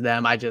versus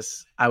them, I'd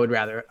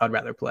rather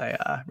play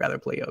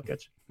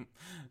Jokic.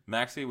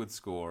 Maxey would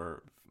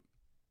score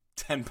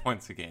 10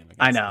 points a game.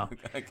 I know.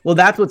 Well,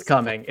 that's what's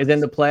coming. Is in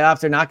the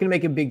playoffs, they're not going to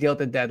make a big deal at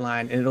the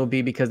deadline, and it'll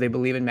be because they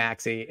believe in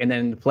Maxey. And then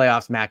in the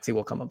playoffs, Maxey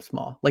will come up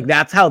small. Like,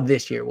 that's how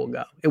this year will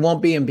go. It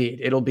won't be Embiid.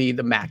 It'll be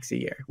the Maxey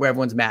year where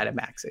everyone's mad at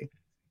Maxey.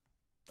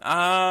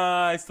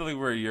 I still think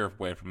we're a year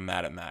away from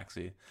mad at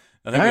Maxey.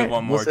 I think we have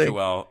one more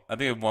Joel. I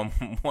think we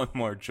have one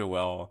more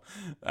Joel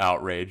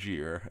outrage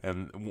year.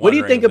 And what do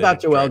you think about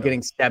Joel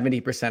getting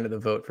 70% of the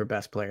vote for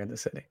best player in the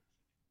city?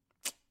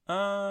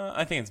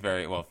 I think it's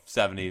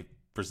 70%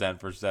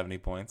 for 70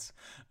 points.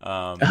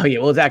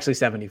 It's actually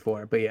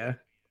 74, but yeah.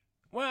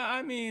 Well,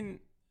 I mean,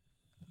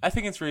 I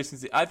think it's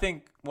recency. I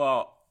think,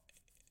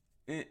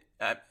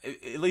 at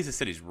least the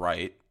city's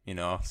right,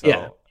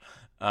 So,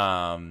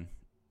 and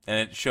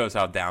it shows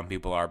how down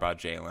people are about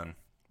Jalen.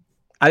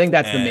 I think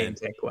that's the main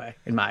takeaway,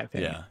 in my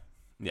opinion.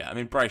 Yeah. I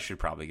mean, Bryce should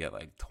probably get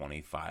like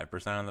 25%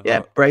 of the vote.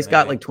 Yeah, Bryce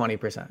got like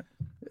 20%.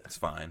 That's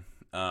fine.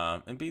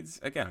 Embiid's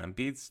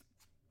it's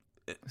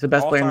the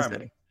best player in the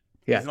city.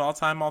 Yeah, he's an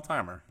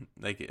all-timer.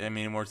 Like, I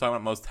mean, we're talking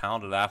about most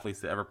talented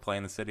athletes to ever play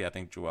in the city. I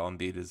think Joel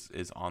Embiid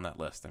is on that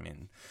list. I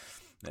mean,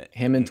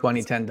 him in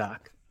 2010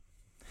 Doc.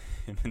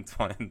 Him in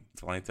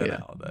 2010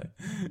 Holiday.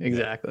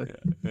 Exactly.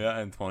 Yeah,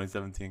 and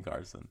 2017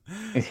 Carson.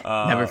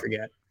 Never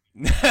forget.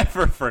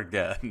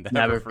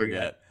 Never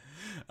forget.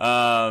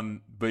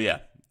 But yeah,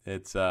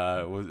 it's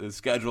was a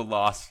scheduled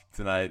loss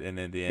tonight in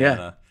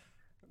Indiana.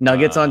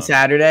 Nuggets on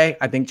Saturday.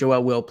 I think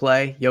Joel will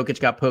play.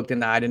 Jokic got poked in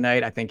the eye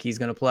tonight. I think he's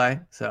going to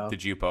play. So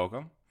did you poke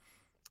him?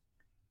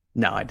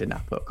 No, I did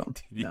not poke him.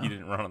 You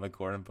didn't run on the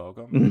court and poke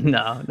him?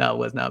 No, it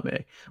was not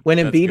me. When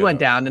Embiid went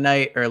down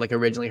tonight, or like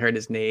originally hurt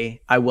his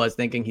knee, I was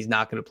thinking he's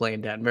not going to play in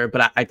Denver,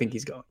 but I think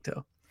he's going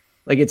to.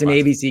 Like, it's an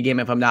ABC game,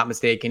 if I'm not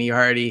mistaken. He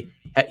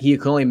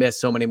can only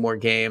miss so many more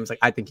games. Like,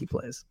 I think he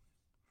plays.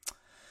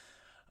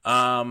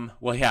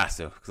 Well, he has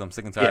to, because I'm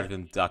sick and tired of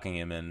him ducking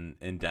him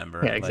in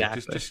Denver. Yeah,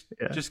 exactly.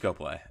 Just go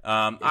play.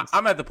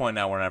 I'm at the point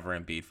now whenever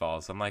Embiid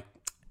falls, I'm like,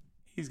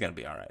 he's going to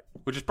be all right,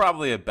 which is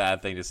probably a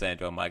bad thing to say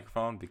into a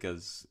microphone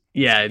because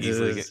it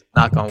is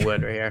knock on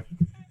wood right here.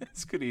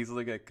 This could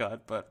easily get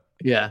cut, but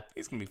he's going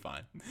to be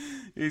fine.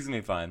 He's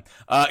going to be fine.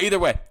 Either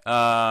way,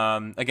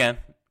 again,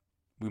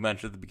 we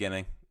mentioned at the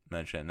beginning,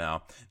 mention it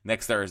now.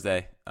 Next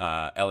Thursday,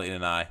 Elliot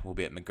and I will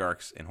be at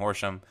McGurk's in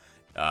Horsham.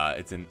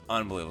 It's an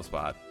unbelievable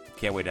spot.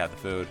 Can't wait to have the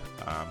food.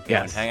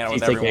 Hang out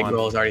with everyone. Egg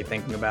rolls, already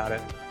thinking about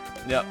it.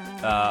 Yep.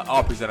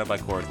 All presented by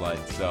Coors Light.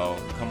 So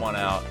come on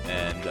out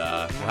and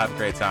we'll have a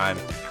great time.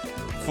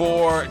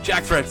 For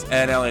Jack Fritz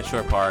and Elliot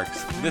Shore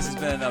Parks, this has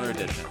been another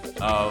edition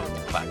of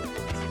Clap.